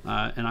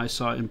 and I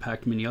saw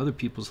impact many other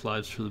people's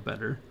lives for the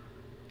better.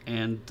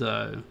 And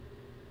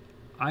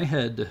I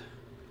had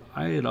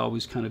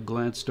always kind of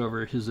glanced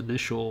over his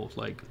initial,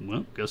 like,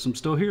 well, guess I'm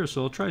still here,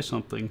 so I'll try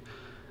something.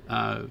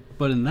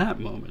 But in that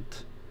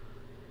moment,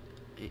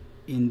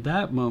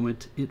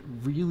 it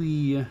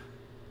really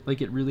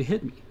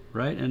hit me,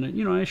 right?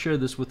 And I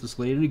shared this with this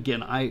lady, and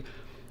again,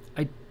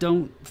 I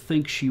don't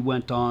think she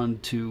went on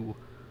to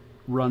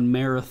run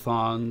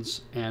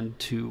marathons and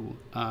to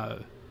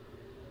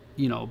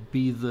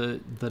be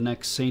the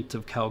next saint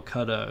of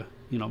Calcutta,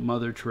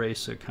 Mother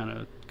Teresa kind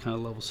of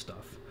level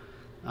stuff.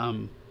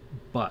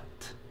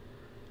 But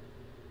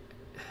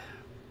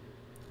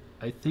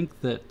I think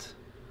that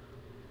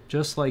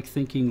just like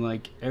thinking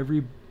like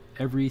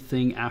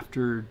everything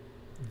after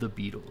the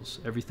Beatles,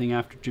 everything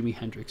after Jimi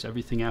Hendrix,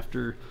 everything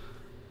after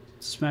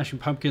Smashing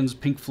Pumpkins,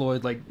 Pink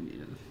Floyd, like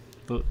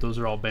those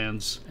are all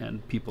bands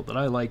and people that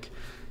I like.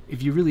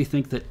 If you really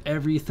think that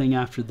everything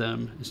after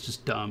them is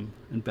just dumb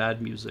and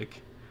bad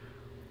music,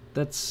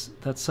 that's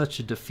such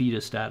a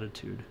defeatist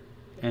attitude.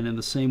 And in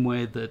the same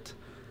way that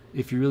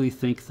if you really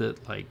think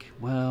that like,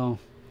 well,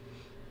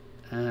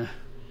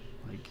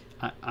 like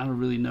I don't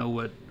really know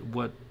what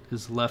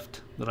is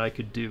left that I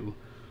could do,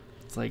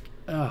 it's like,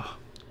 oh,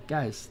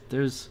 guys,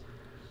 there's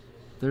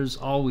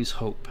always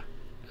hope,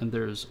 and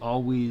there's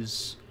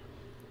always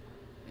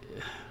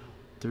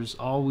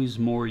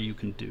more you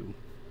can do.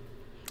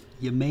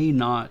 You may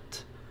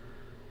not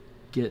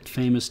get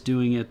famous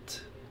doing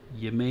it.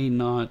 You may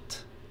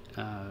not,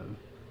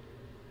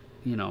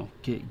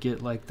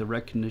 get like the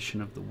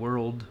recognition of the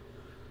world.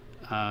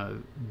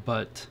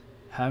 But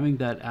having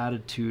that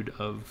attitude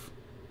of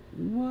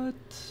what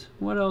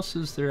else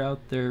is there out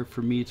there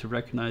for me to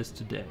recognize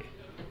today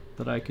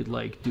that I could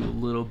like do a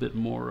little bit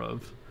more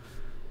of,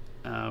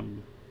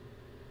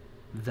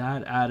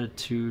 that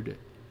attitude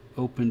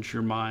opens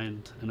your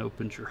mind and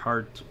opens your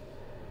heart,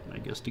 I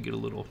guess, to get a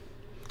little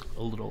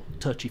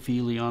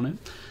touchy-feely on it.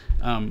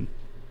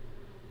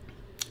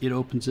 It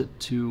opens it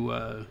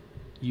to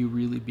you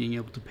really being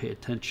able to pay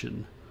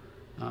attention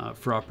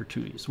for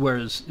opportunities.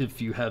 Whereas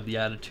if you have the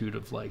attitude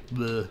of like,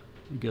 I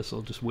guess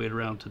I'll just wait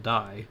around to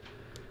die,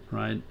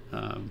 right?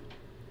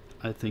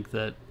 I think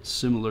that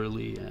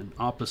similarly and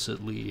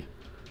oppositely,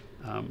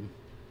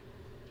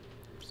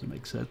 does it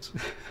make sense?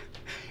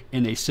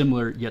 In a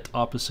similar yet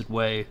opposite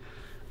way,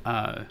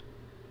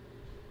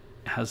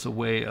 has a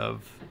way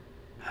of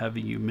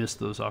having you miss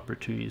those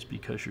opportunities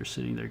because you're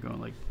sitting there going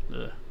like,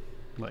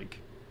 like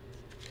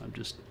I'm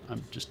just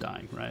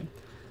dying, right?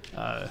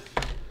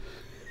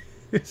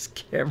 This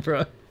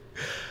camera.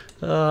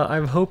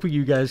 I'm hoping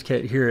you guys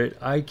can't hear it.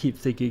 I keep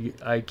thinking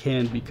I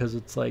can because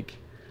it's like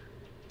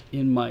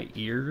in my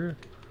ear,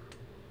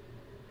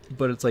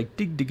 but it's like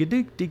dig dig a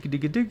dig dig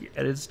dig a dig,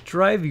 and it's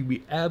driving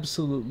me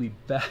absolutely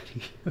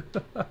batty.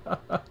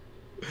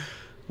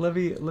 Let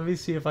me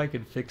see if I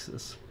can fix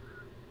this,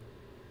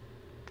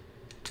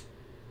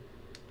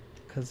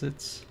 because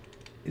it's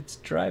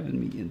driving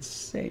me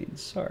insane.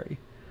 Sorry.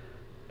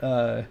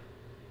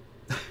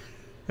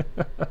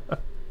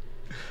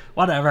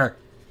 Whatever.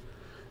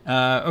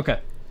 Okay,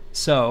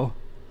 so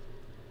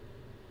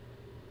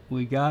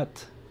we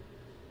got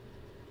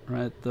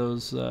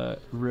those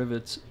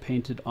rivets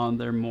painted on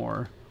there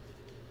more.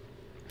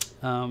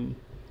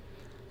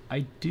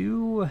 I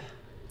do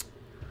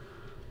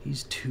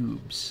these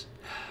tubes.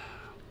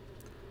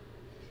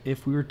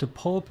 If we were to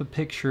pull up a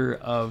picture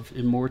of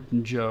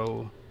Immortan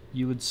Joe,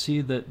 you would see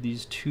that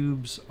these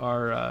tubes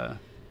are I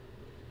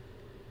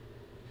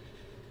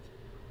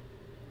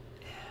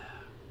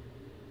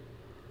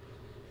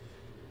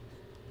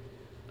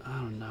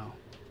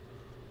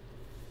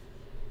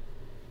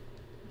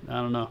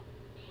don't know.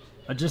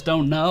 I just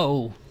don't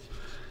know.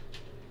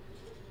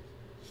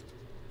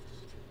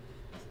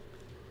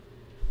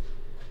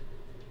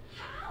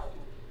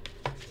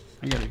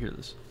 I gotta hear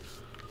this.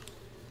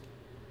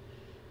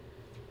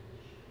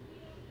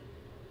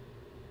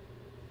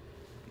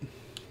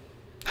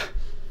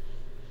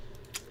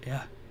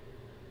 Yeah.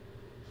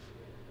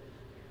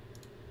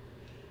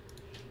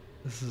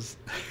 This is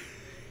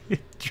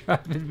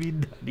driving me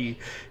nutty.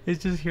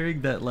 It's just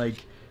hearing that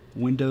like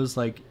Windows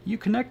like you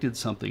connected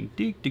something.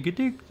 Deek dig a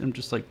deek. I'm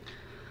just like,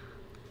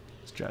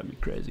 it's driving me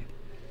crazy.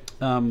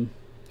 So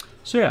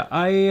yeah,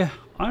 I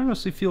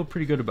honestly feel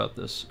pretty good about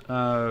this.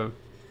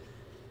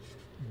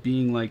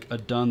 Being like a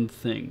done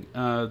thing.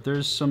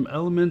 There's some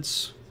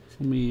elements.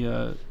 Let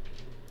me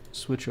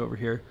switch over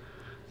here.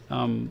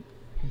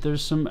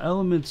 There's some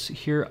elements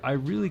here I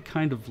really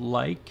kind of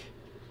like.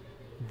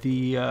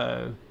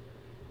 The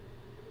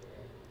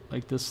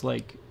like this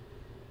like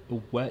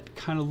a wet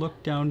kind of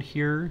look down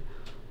here,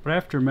 but I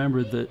have to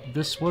remember that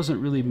this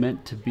wasn't really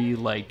meant to be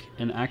like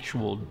an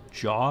actual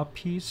jaw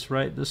piece,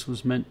 right? This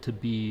was meant to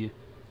be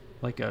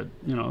like a,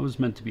 it was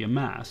meant to be a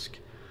mask.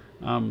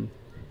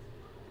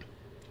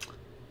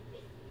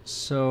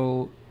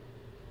 So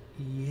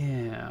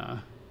yeah,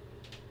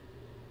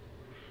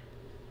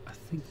 I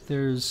think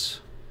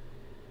there's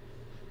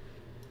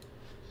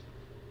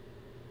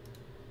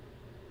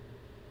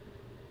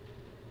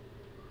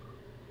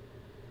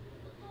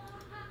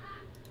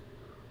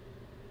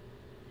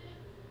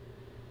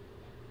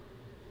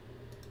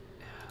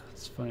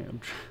it's funny. I'm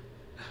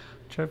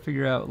trying to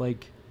figure out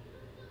like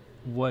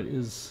what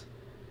is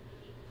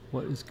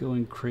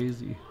going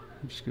crazy.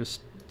 I'm just gonna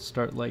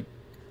start like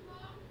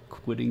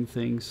quitting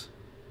things.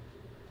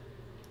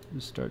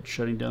 Just start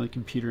shutting down the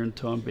computer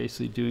until I'm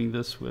basically doing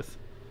this with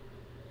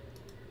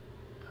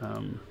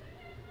Um,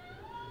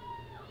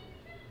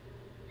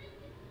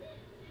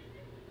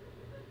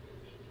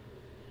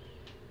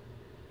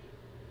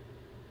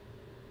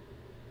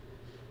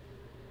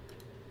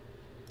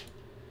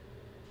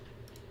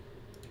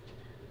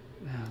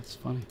 yeah, that's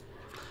funny.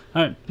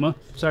 All right, well,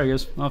 sorry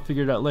guys, I'll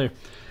figure it out later.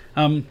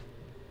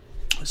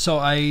 So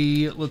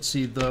let's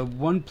see, the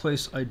one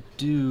place I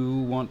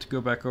do want to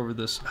go back over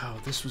this, oh,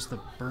 this was the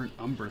burnt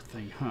umber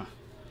thing, huh?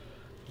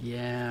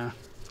 Yeah,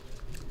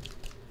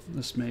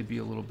 this may be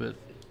a little bit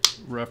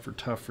rough or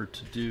tougher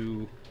to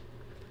do,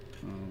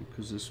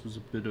 because this was a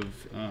bit of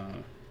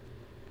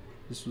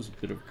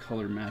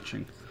color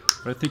matching.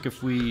 But I think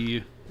if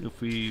we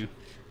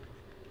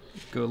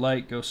go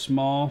light, go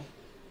small,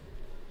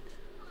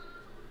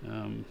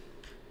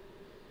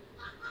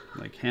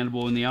 like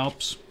Hannibal in the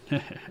Alps,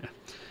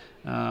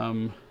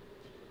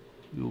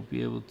 you'll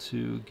be able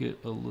to get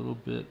a little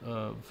bit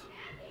of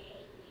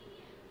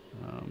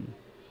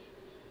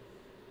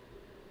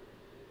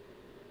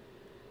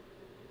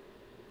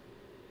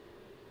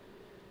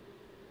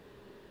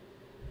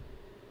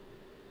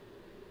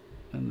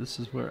and this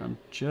is where I'm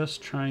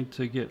just trying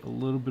to get a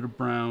little bit of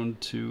brown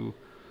to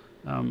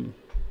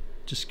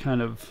just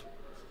kind of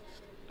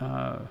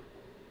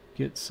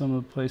get some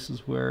of the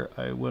places where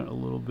I went a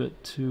little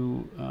bit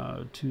too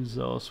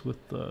zealous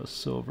with the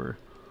silver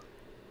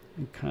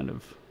and kind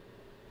of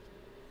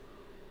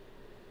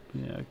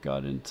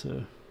got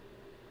into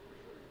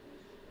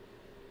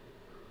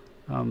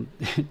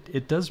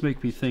it does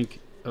make me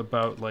think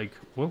about, like,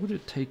 what would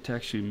it take to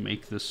actually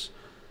make this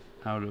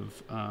out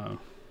of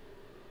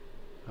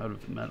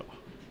metal,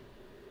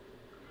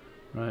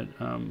 right?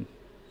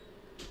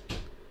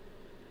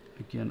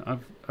 Again,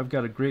 I've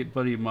got a great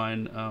buddy of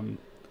mine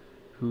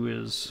who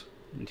is,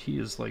 and he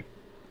is like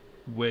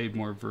way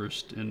more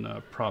versed in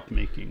prop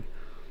making.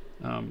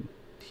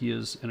 He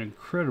is an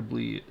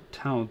incredibly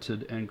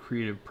talented and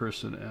creative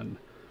person,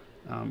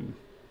 and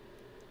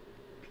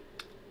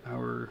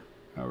our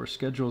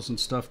schedules and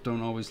stuff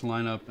don't always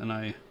line up,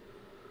 and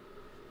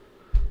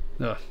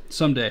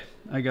someday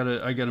I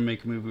gotta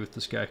make a movie with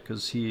this guy,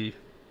 because he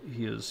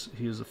is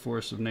a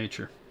force of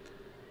nature,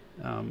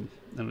 and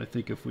I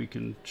think if we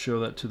can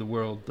show that to the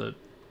world, that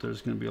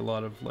there's going to be a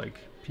lot of like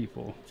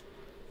people.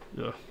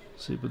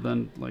 See, but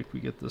then like we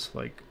get this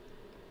like,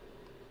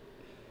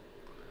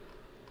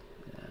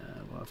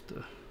 we'll have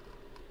to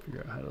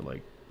figure out how to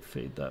like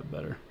fade that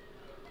better.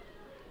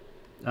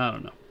 I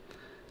don't know.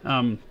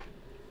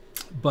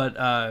 But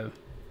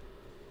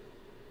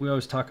we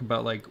always talk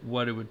about like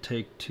what it would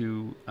take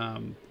to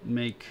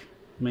make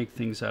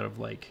things out of,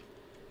 like,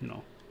 you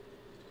know,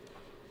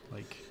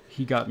 like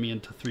he got me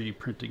into 3D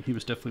printing. He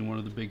was definitely one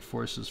of the big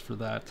forces for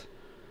that.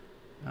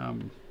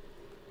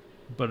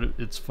 But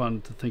it's fun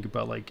to think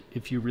about, like,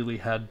 if you really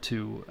had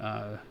to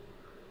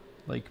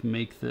like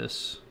make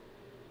this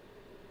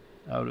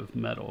out of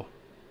metal,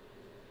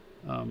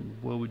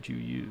 what would you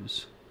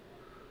use?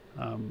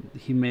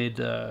 He made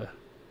the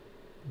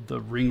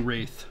ring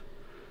wraith.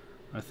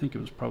 I think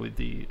it was probably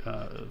the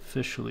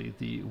officially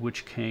the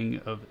Witch King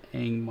of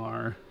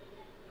Angmar,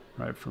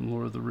 right, from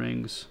Lord of the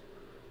Rings.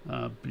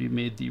 But he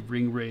made the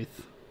ring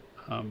wraith.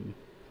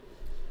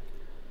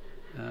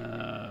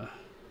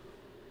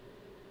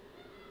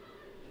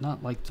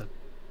 Not like the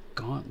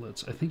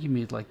gauntlets. I think he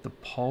made like the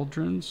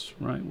pauldrons,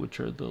 right, which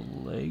are the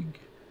leg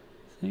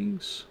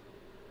things.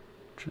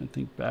 I'm trying to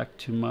think back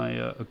to my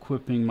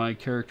equipping my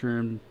character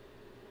in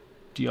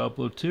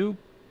Diablo 2.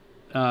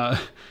 I'm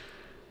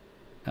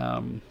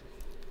gonna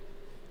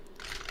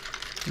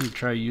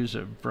try to use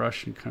a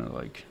brush and kind of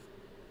like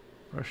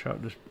brush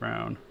out this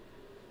brown,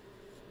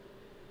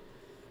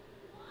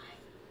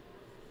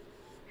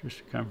 just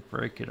to kind of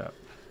break it up.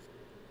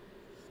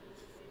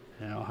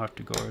 And I'll have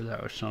to go over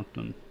that with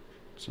something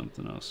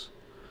else.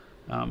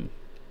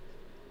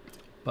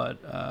 But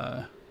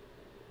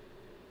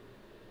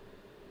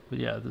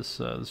yeah, this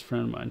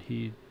friend of mine,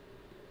 he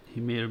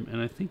made them,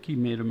 and I think he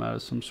made them out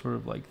of some sort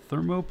of like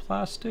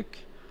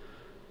thermoplastic,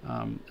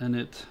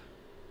 and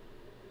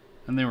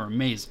they were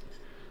amazing.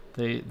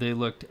 They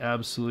looked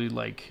absolutely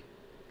like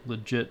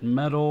legit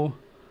metal,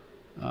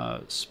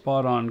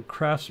 spot on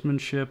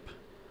craftsmanship.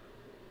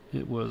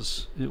 It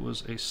was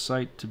a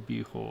sight to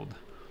behold.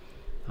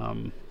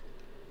 I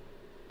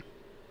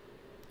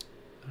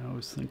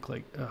always think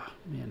like, oh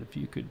man, if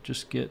you could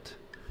just get,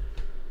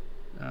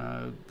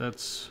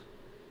 that's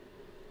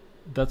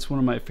one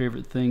of my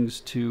favorite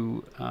things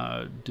to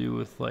do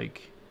with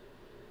like,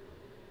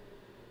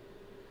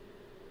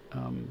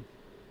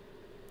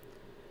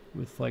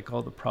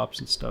 all the props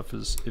and stuff,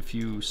 is if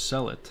you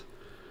sell it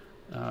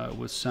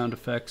with sound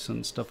effects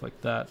and stuff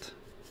like that,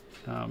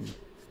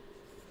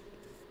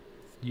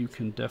 you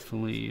can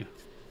definitely.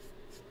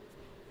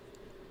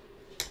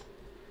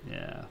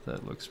 Yeah,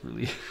 that looks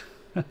really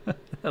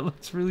that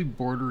looks really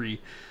bordery.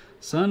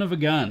 Son of a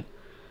gun.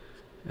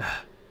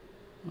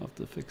 I'll have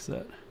to fix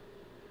that.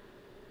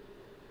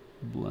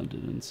 Blend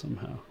it in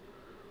somehow.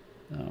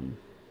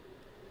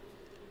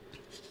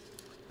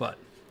 But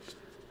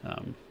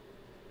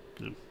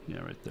yeah,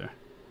 right there.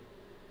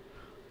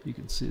 You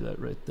can see that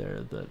right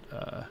there.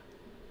 That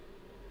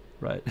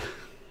right.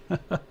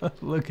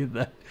 Look at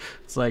that.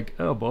 It's like,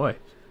 oh boy,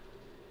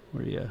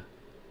 were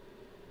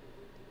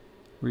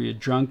you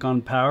drunk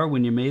on power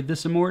when you made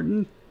this,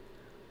 Immortan?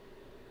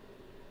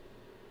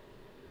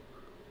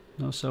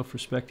 No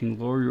self-respecting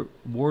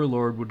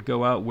warlord would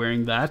go out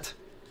wearing that.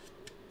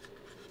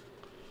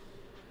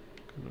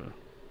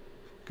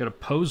 Got a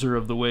poser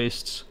of the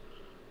wastes.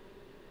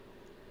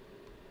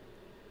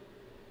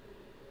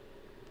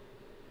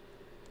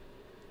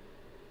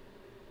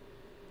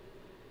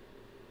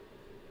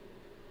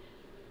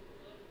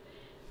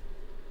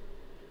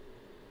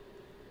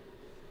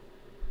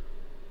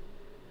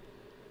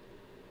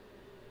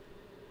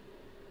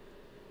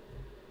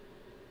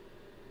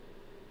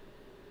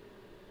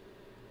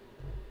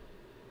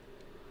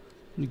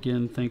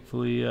 Again,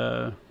 thankfully,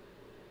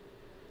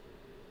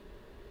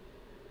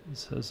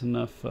 this has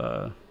enough.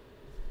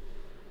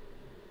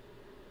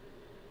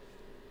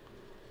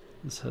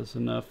 This has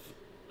enough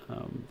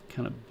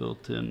kind of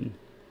built-in.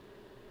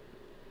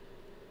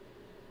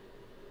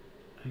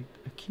 I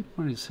keep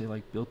wanting to say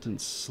like built-in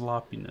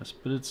sloppiness,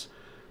 but it's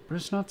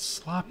not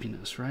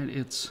sloppiness, right?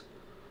 It's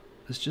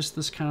just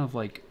this kind of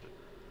like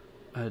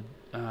a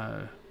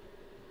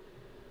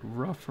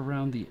rough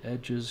around the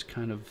edges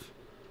kind of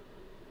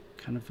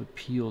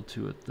appeal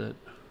to it, that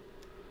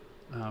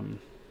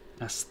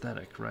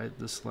aesthetic, right?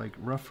 This like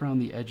rough around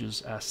the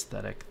edges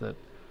aesthetic that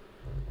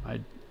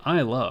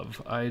I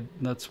love.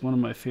 That's one of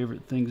my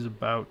favorite things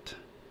about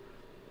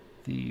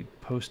the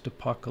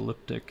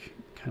post-apocalyptic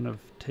kind of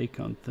take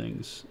on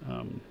things.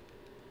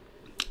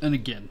 And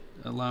again,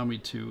 allow me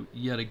to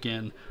yet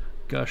again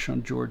gush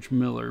on George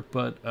Miller,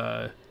 but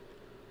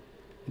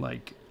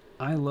like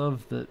I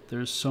love that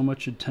there's so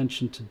much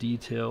attention to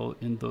detail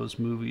in those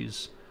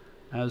movies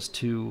as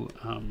to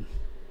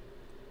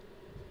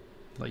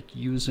like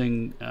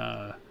using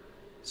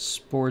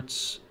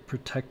sports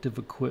protective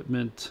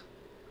equipment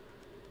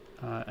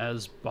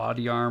as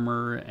body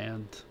armor,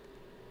 and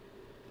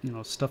you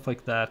know, stuff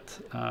like that.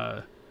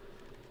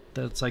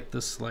 That's like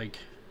this, like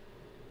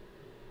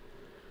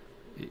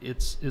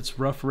it's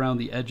rough around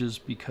the edges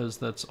because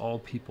that's all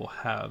people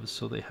have,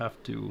 so they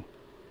have to,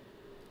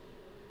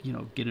 you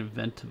know, get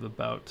inventive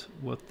about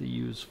what they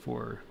use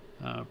for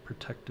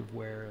protective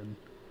wear and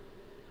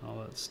all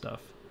that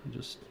stuff.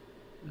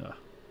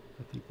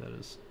 I think that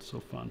is so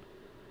fun.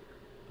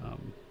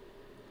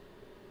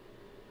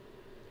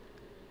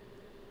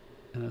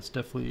 And that's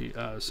definitely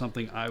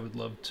something I would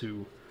love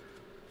to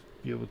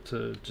be able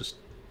to just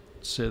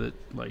say that,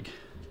 like,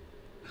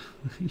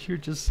 you're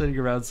just sitting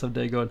around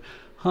someday going,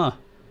 huh,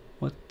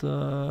 what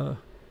could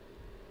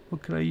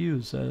I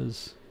use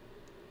as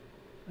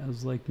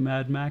like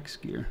Mad Max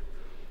gear?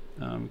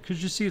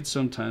 Because you see it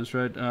sometimes,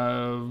 right?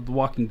 The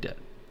Walking Dead.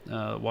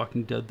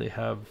 Walking Dead, they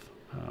have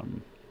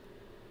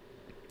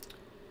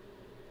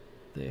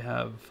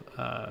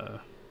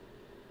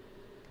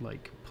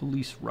like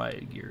police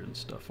riot gear and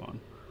stuff on.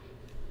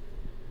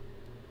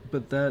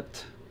 But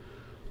that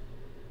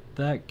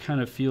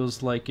kind of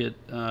feels like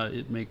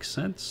it makes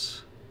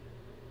sense.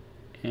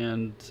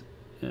 And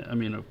I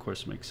mean, of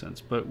course it makes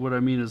sense, but what I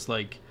mean is,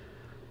 like,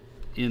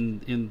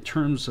 in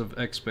terms of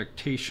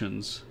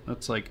expectations,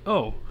 that's like,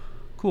 oh,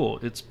 cool,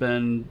 it's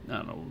been, I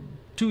don't know,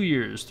 2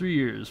 years, 3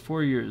 years,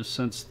 4 years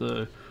since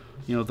the,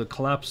 you know, the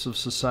collapse of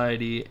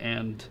society,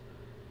 and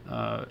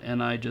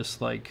I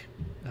just like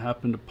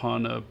happened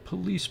upon a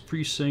police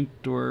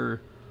precinct,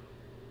 or,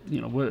 you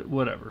know,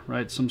 whatever,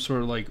 right? Some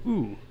sort of like,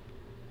 ooh,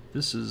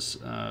 this is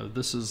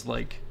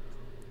like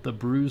the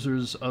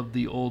bruisers of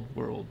the old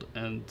world,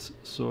 and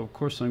so of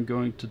course I'm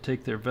going to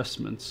take their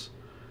vestments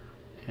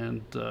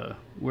and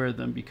wear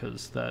them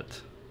because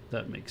that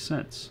makes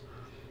sense.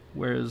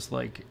 Whereas,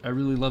 like, I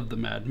really love the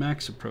Mad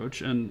Max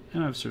approach, and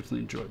I've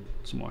certainly enjoyed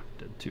some Walking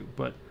Dead too,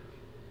 but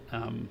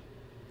I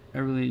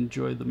really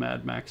enjoy the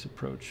Mad Max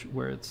approach,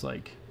 where it's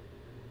like,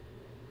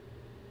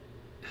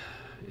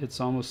 it's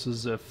almost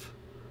as if,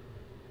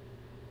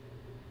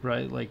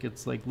 right, like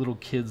it's like little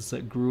kids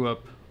that grew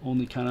up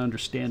only kind of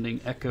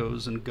understanding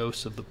echoes and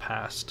ghosts of the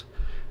past,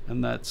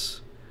 and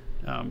that's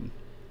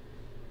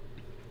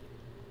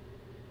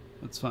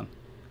fun.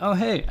 Oh,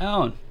 hey,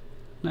 Alan,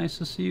 nice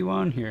to see you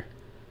on here.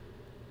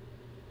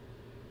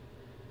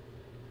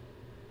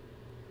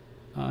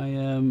 I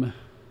am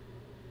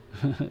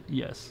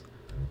yes,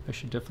 I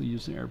should definitely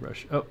use an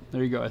airbrush. Oh,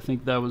 there you go. I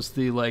think that was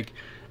the, like,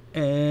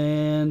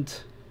 and,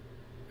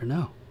 or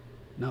no,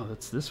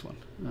 that's this one.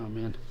 Oh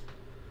man,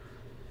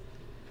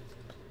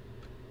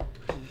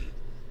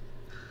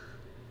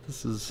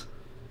 this is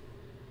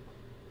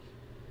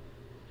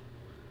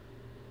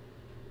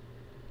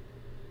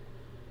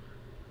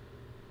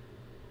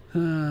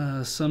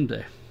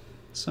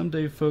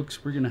someday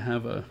folks, we're gonna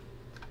have a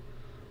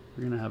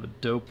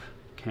dope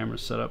camera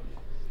setup.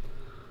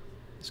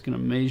 It's gonna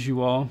amaze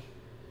you all,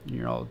 and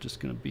you're all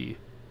just gonna be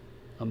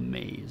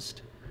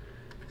amazed.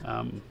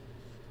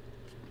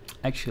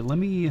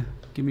 Actually,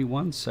 give me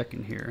 1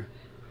 second here.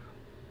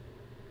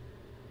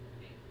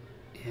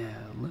 Yeah,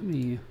 let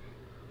me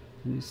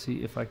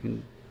see if I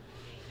can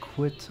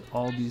quit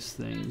all these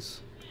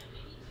things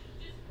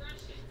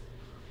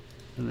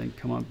and then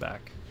come on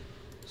back.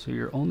 So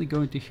you're only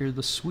going to hear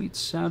the sweet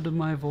sound of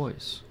my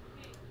voice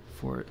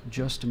for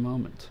just a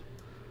moment.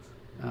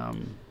 I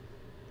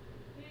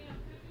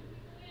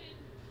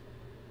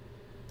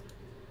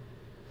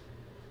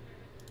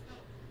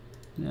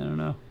don't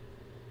know.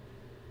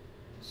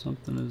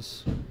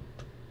 Something's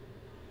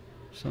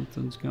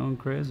going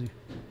crazy.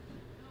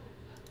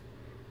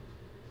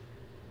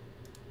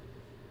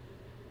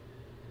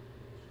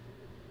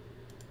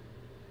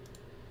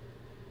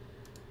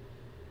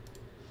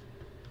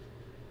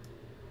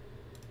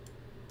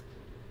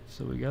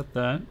 So we got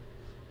that.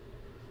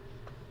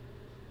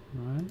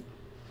 Right.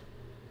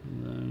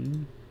 And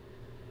then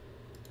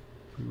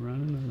we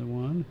run another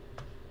one.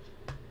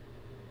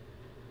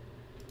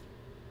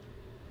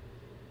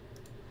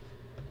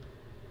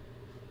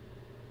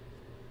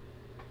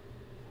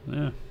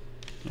 Yeah.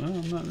 Well,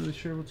 I'm not really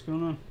sure what's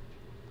going on.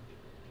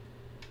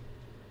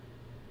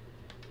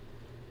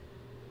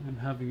 I'm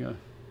having a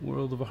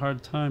world of a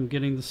hard time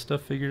getting this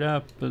stuff figured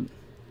out, but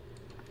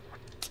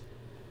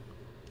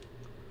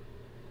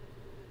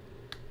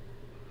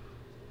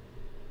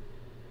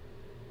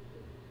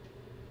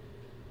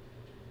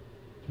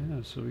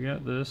yeah, so we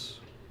got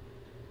this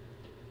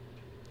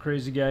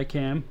crazy guy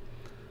cam.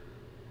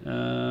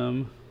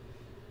 Yeah.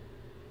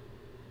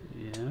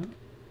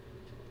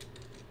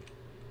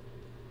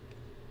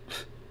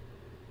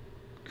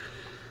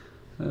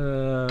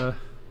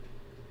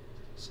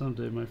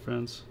 Someday, my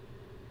friends.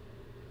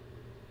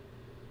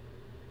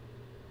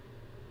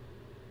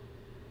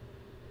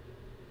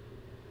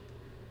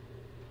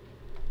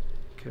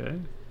 Okay.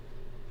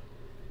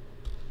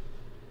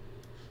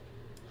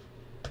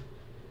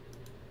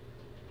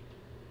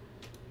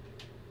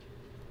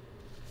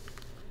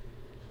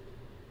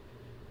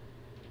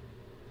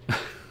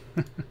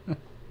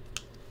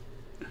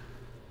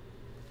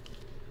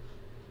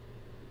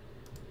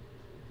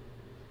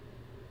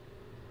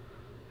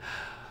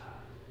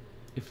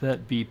 If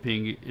that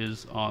beeping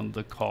is on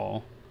the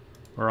call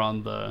or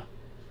on the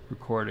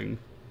recording,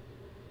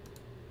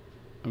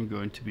 I'm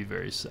going to be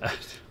very sad.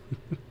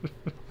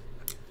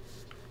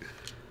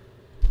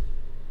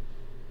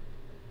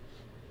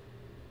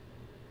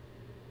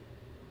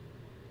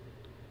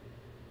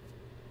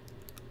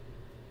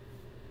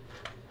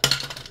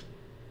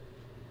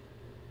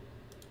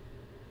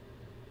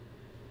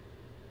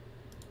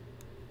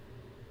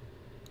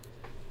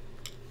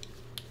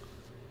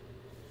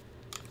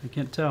 I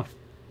can't tell.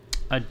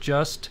 I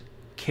just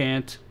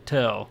can't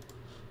tell.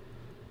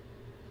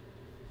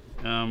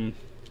 Well,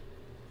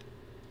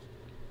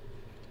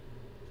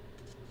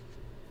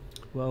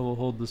 we'll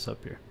hold this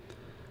up here.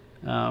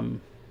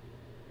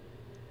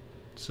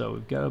 So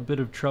we've got a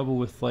bit of trouble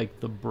with like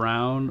the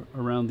brown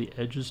around the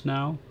edges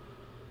now.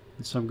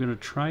 And so I'm going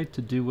to try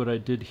to do what I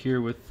did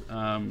here with,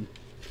 I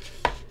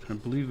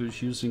believe it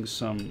was using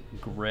some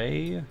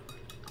gray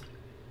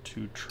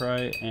to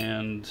try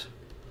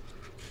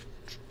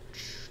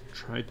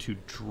to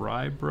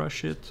dry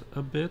brush it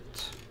a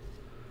bit.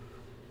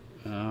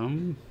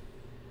 I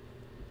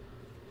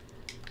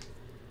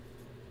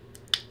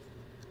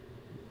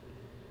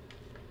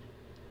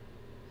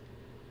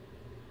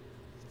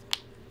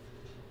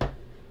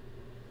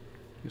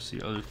guess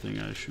the other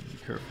thing I should be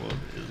careful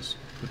of is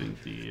putting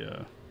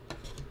the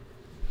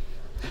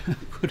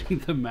putting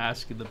the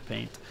mask in the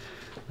paint.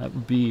 That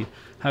would be,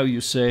 how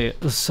you say,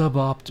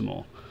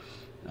 suboptimal.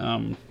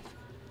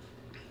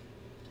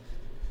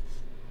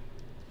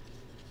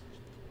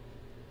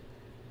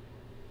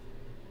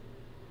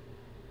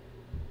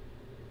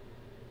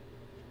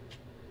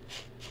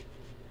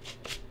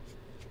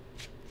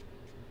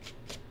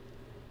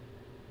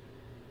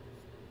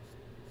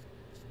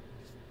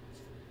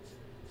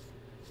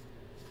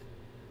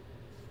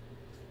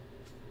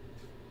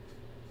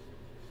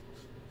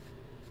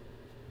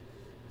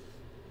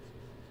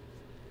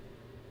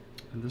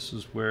 And this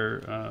is where,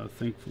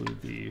 thankfully,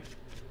 the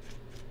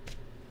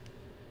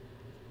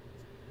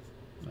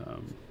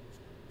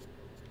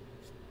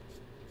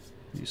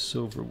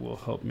silver will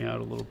help me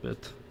out a little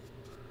bit.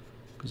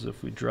 Because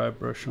if we dry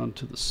brush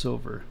onto the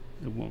silver,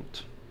 it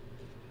won't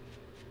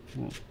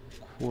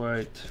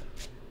quite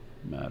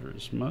matter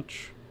as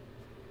much.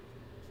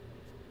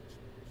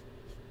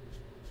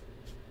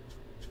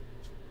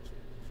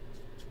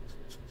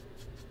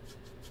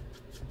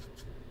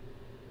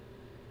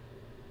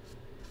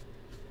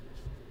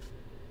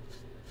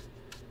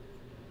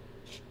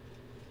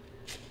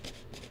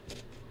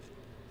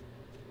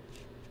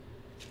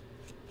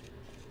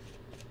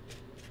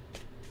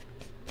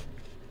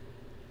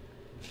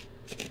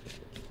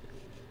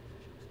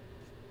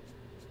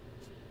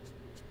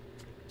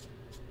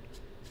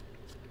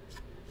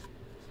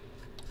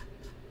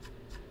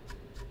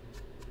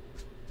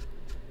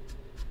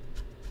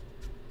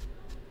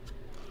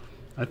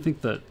 I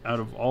think that out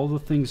of all the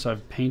things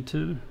I've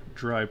painted,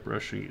 dry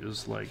brushing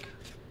is like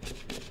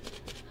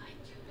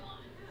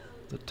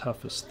the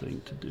toughest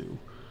thing to do.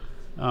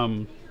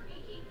 I'm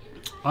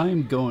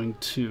going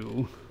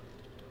to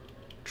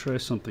try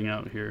something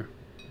out here,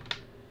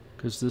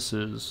 because this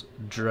is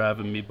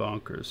driving me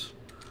bonkers.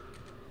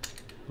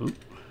 Oop.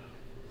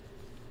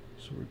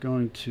 So we're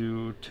going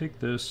to take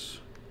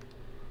this,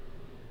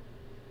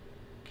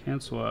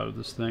 cancel out of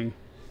this thing,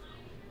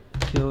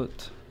 kill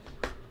it.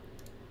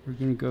 We're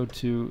going to go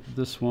to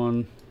this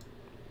one.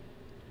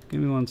 Give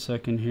me 1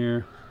 second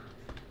here.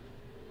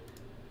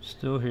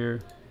 Still here.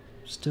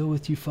 Still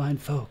with you fine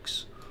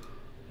folks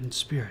in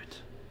spirit.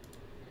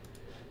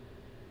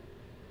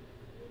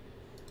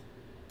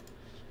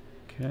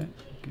 Okay,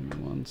 give me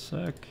 1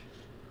 sec.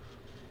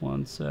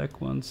 1 sec,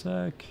 1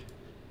 sec.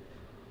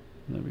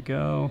 There we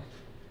go.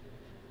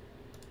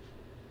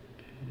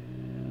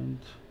 And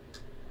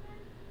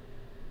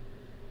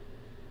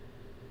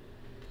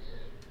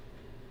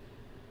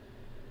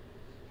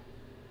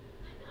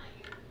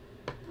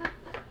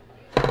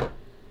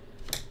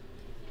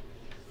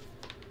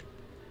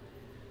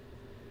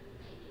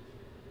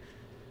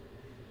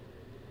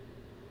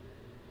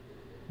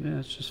yeah,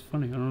 it's just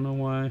funny. I don't know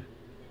why.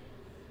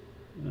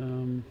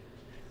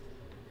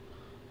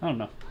 I don't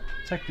know.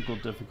 Technical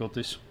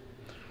difficulties.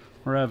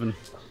 We're having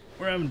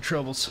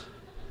troubles.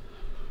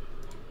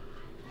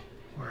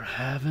 We're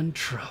having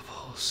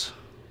troubles.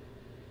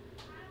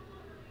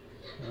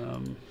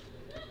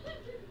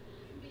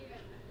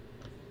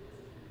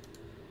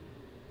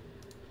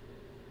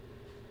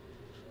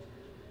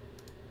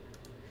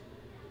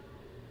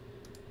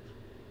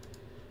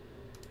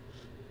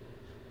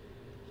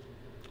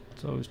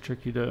 It's always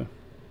tricky to.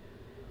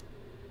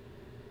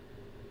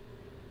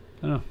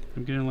 I don't know.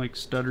 I'm getting like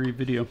stuttery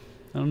video.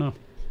 I don't know.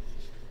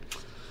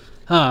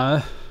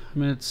 I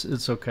mean,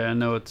 it's okay. I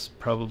know it's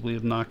probably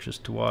obnoxious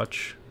to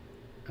watch.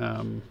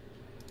 We're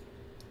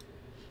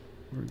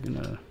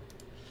gonna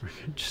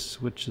just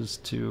switch this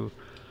to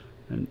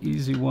an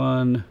easy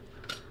one.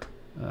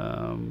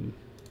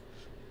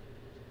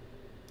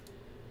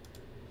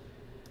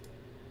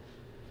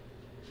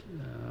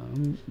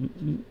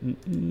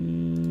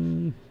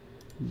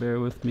 Bear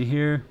with me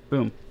here.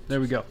 Boom.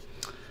 There we go.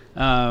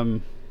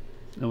 And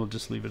we'll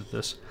just leave it at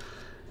this.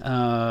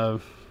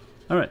 All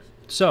right.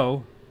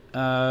 So,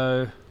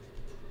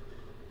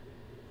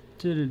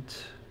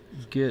 didn't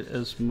get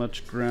as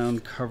much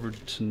ground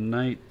covered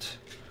tonight,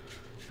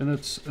 and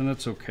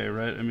that's okay,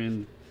 right? I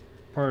mean,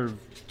 part of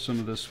some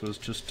of this was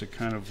just to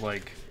kind of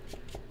like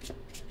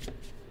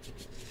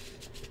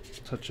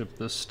touch up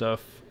this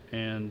stuff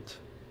and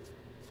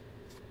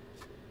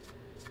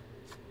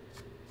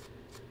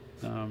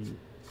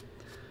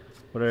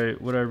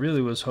what I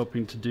really was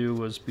hoping to do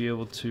was be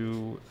able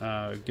to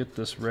get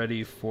this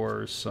ready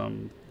for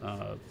some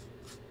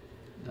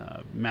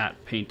matte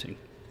painting.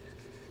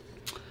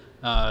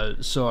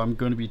 So I'm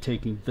going to be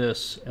taking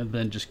this and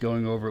then just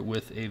going over it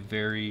with a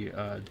very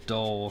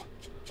dull,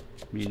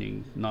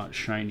 meaning not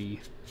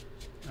shiny,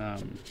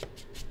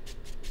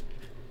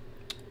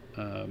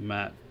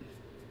 matte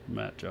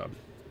job.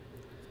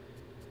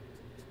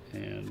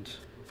 And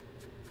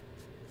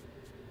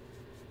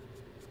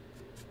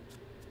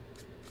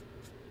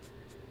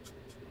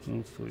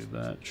hopefully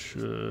that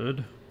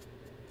should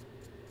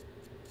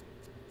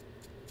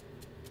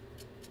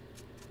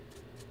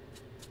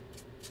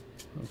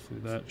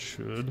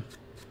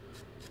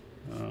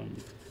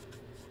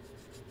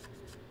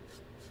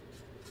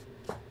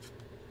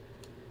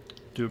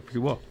do it pretty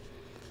well.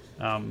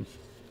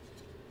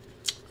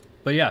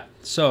 But yeah,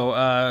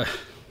 so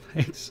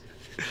thanks.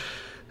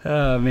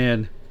 Oh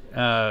man.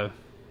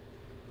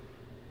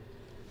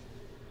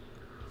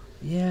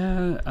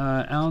 Yeah,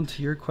 Alan,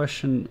 to your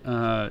question,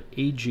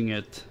 aging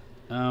it,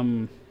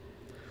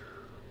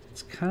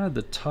 it's kind of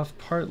the tough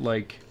part.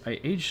 Like, I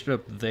aged it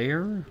up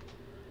there,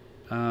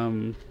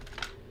 and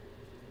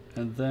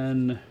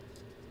then,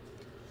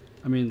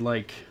 I mean,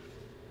 like,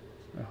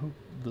 I hope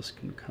this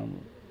can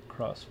come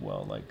across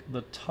well. Like,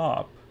 the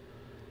top,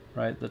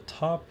 right? The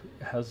top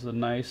has a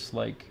nice,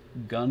 like,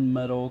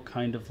 gunmetal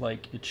kind of,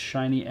 like, it's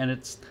shiny, and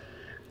it's,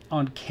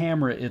 on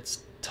camera,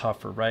 it's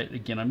tougher, right?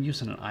 Again, I'm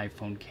using an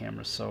iPhone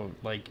camera, so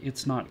like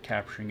it's not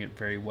capturing it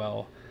very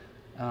well.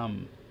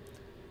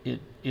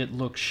 It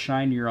looks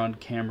shinier on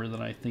camera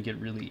than I think it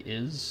really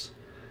is.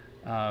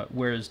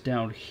 Whereas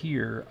down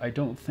here, I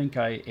don't think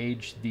I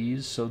aged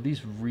these, so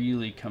these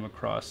really come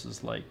across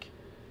as like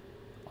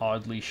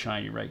oddly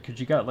shiny, right? Because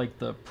you got like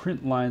the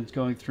print lines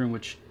going through,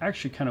 which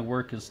actually kind of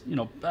work as, you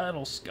know,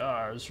 battle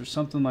scars or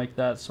something like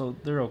that, so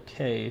they're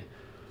okay.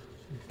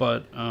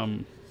 But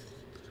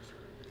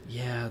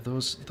yeah,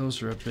 those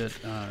are a bit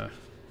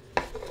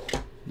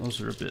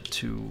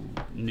too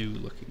new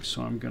looking.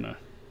 So I'm gonna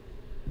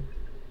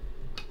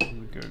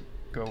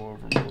go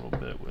over them a little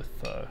bit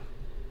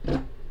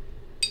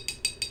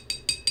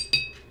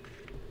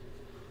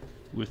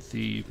with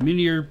the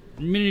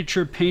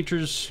miniature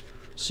painter's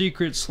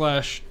secret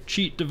 /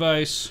 cheat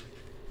device,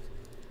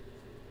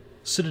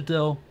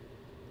 Citadel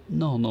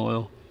Null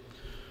Oil.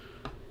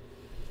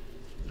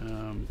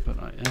 But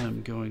I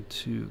am going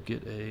to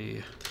get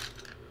a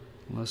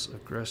less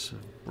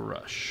aggressive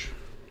brush.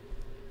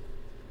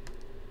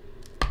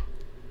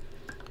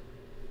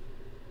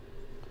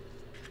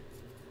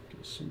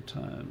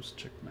 Sometimes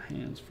check my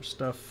hands for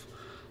stuff.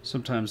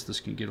 sometimes this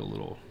can get a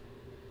little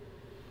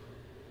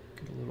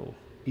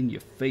in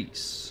your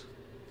face.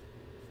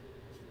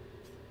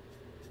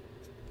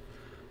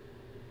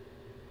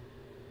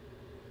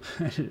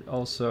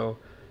 Also,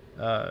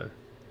 again,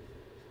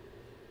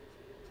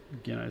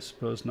 I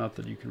suppose not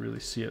that you can really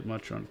see it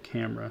much on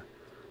camera,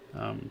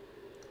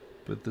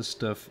 but this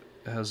stuff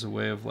has a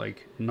way of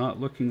like not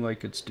looking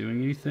like it's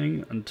doing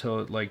anything until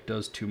it like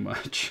does too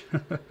much.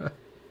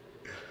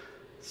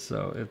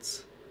 So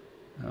it's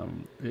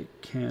it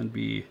can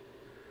be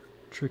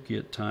tricky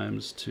at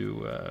times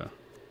to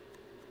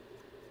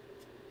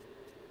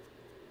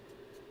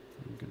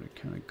I'm gonna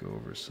kind of go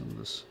over some of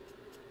this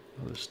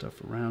other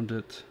stuff around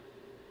it.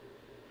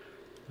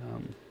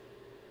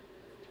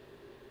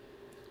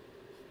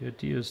 The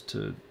idea is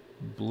to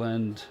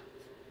blend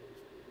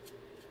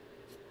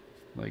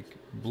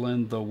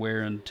the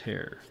wear and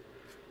tear,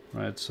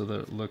 right? So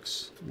that it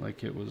looks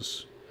like it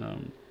was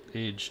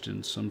aged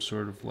in some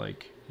sort of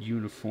like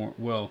uniform,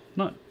 well,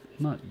 not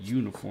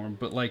uniform,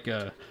 but like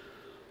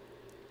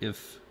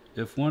if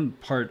one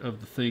part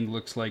of the thing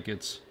looks like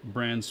it's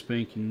brand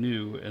spanking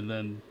new, and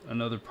then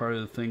another part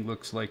of the thing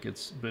looks like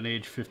it's been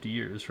aged 50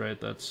 years, right?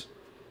 That's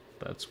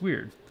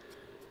weird.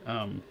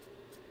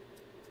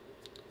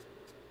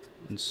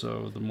 And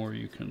so the more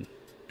you can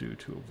do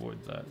to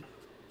avoid that.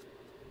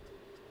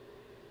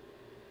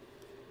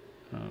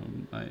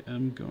 I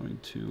am going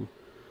to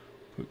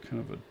put kind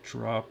of a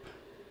drop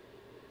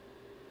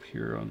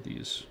here on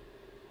these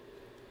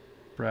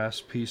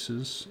brass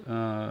pieces.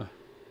 Well,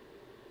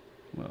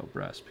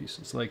 brass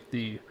pieces, like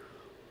the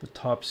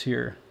tops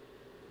here.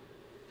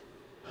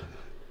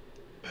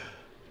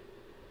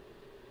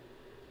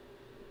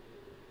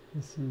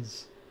 This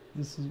is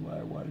why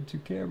I wanted 2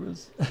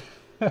 cameras.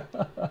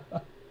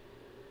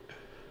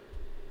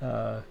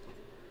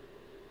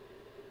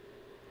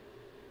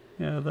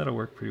 Yeah, that'll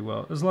work pretty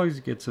well. As long as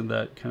it gets in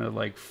that kind of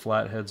like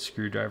flathead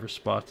screwdriver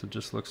spot that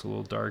just looks a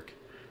little dark.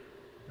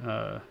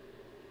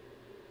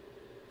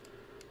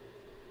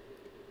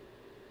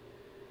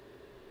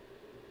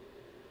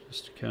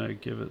 Just to kind of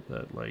give it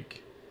that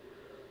like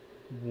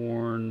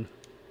worn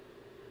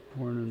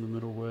in the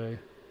middle way.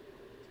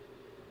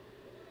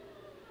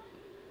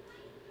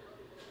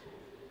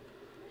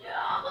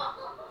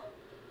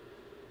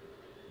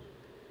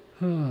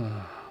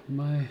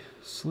 My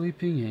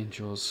sleeping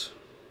angels.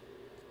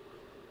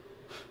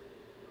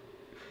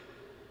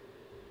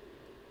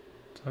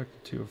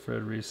 Talked to a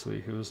friend recently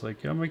who was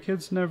like, yeah, my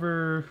kids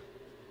never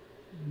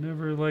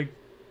like,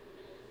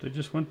 they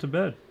just went to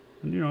bed.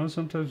 And you know,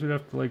 sometimes we'd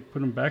have to like put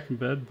them back in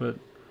bed, but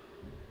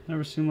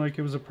never seemed like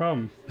it was a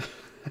problem.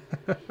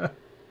 And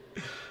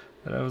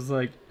I was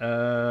like,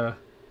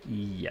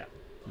 yeah,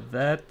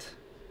 that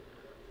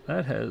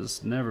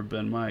has never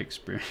been my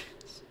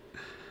experience.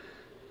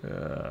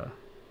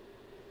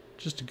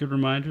 Just a good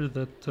reminder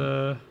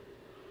that,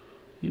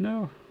 you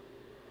know,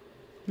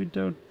 we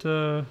don't,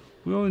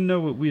 we only know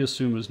what we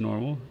assume is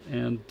normal,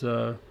 and,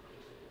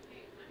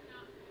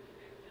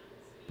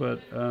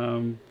 but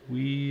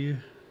we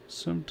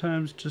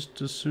sometimes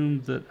just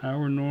assume that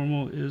our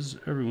normal is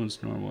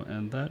everyone's normal,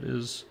 and that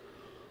is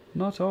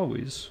not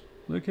always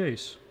the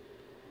case.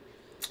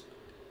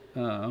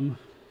 So,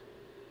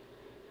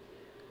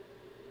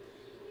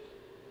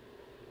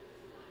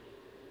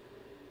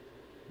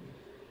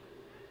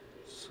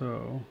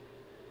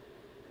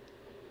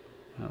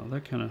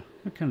 that kind of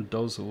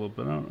dulls a little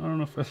bit. I don't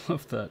know if I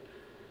love that.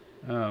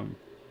 I'll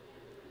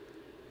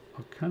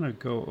kind of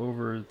go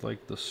over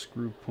like the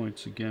screw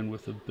points again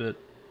with a bit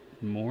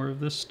more of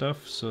this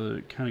stuff, so that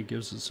it kind of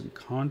gives it some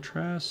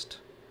contrast,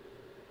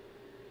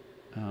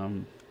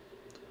 and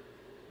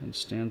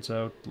stands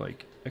out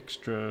like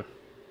extra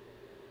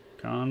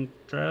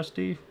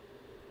contrasty.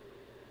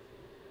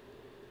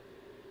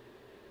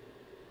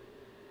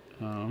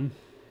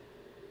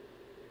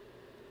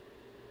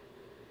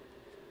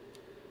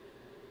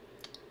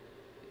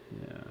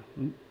 Yeah,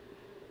 went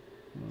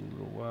a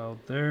little wild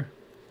there.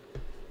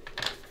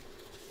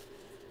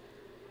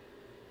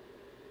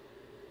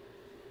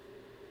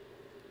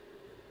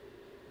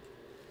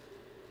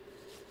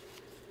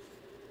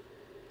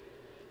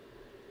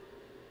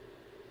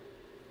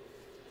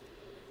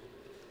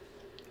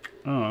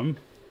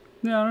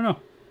 Yeah, I don't know.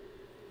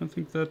 I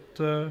think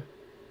that,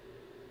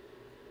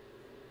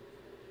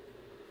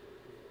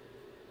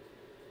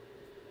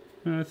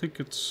 I think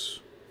it's,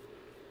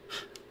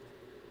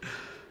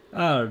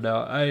 I don't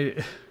know.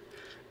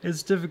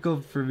 It's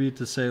difficult for me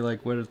to say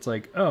like when it's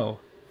like, oh,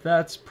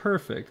 that's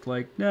perfect.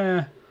 Like,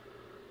 nah,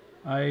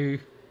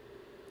 if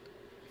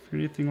you're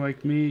anything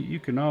like me,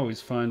 you can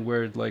always find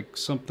where like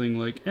something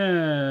like,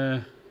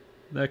 that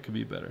could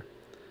be better.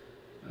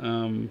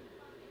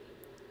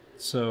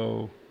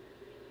 So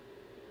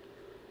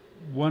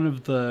one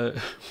of the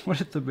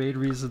main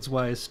reasons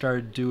why I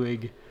started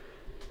doing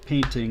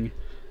painting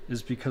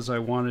is because I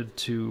wanted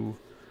to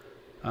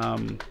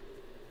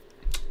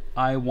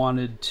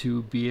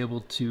be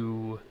able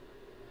to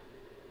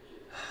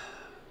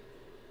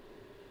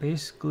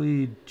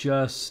basically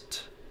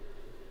just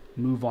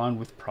move on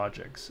with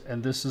projects.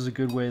 And this is a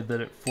good way that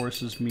it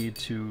forces me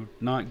to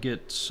not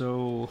get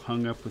so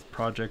hung up with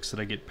projects that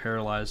I get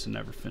paralyzed and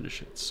never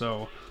finish it.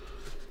 So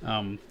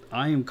I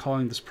am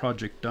calling this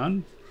project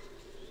done,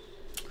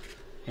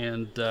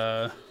 and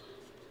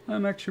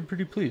I'm actually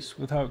pretty pleased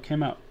with how it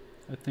came out.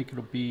 I think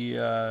it'll be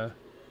a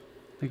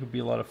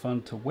lot of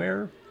fun to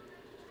wear.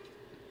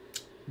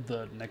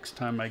 The next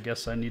time, I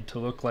guess I need to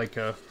look like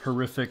a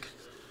horrific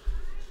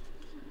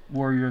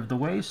warrior of the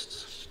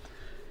wastes.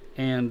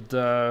 And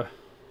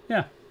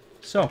yeah,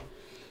 so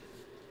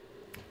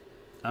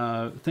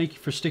thank you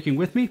for sticking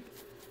with me.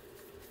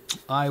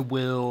 I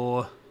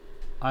will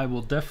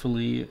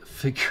definitely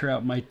figure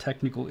out my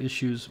technical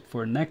issues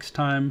for next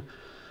time.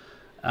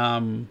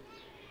 And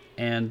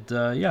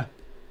yeah,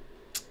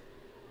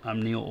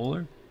 I'm Neil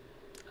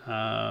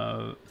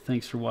Oler.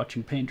 Thanks for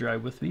watching Paint Dry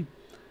with me.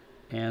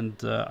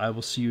 And I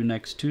will see you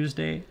next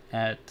Tuesday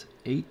at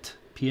 8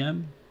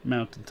 p.m.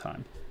 Mountain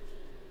Time.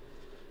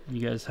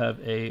 You guys have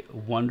a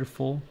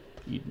wonderful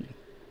evening.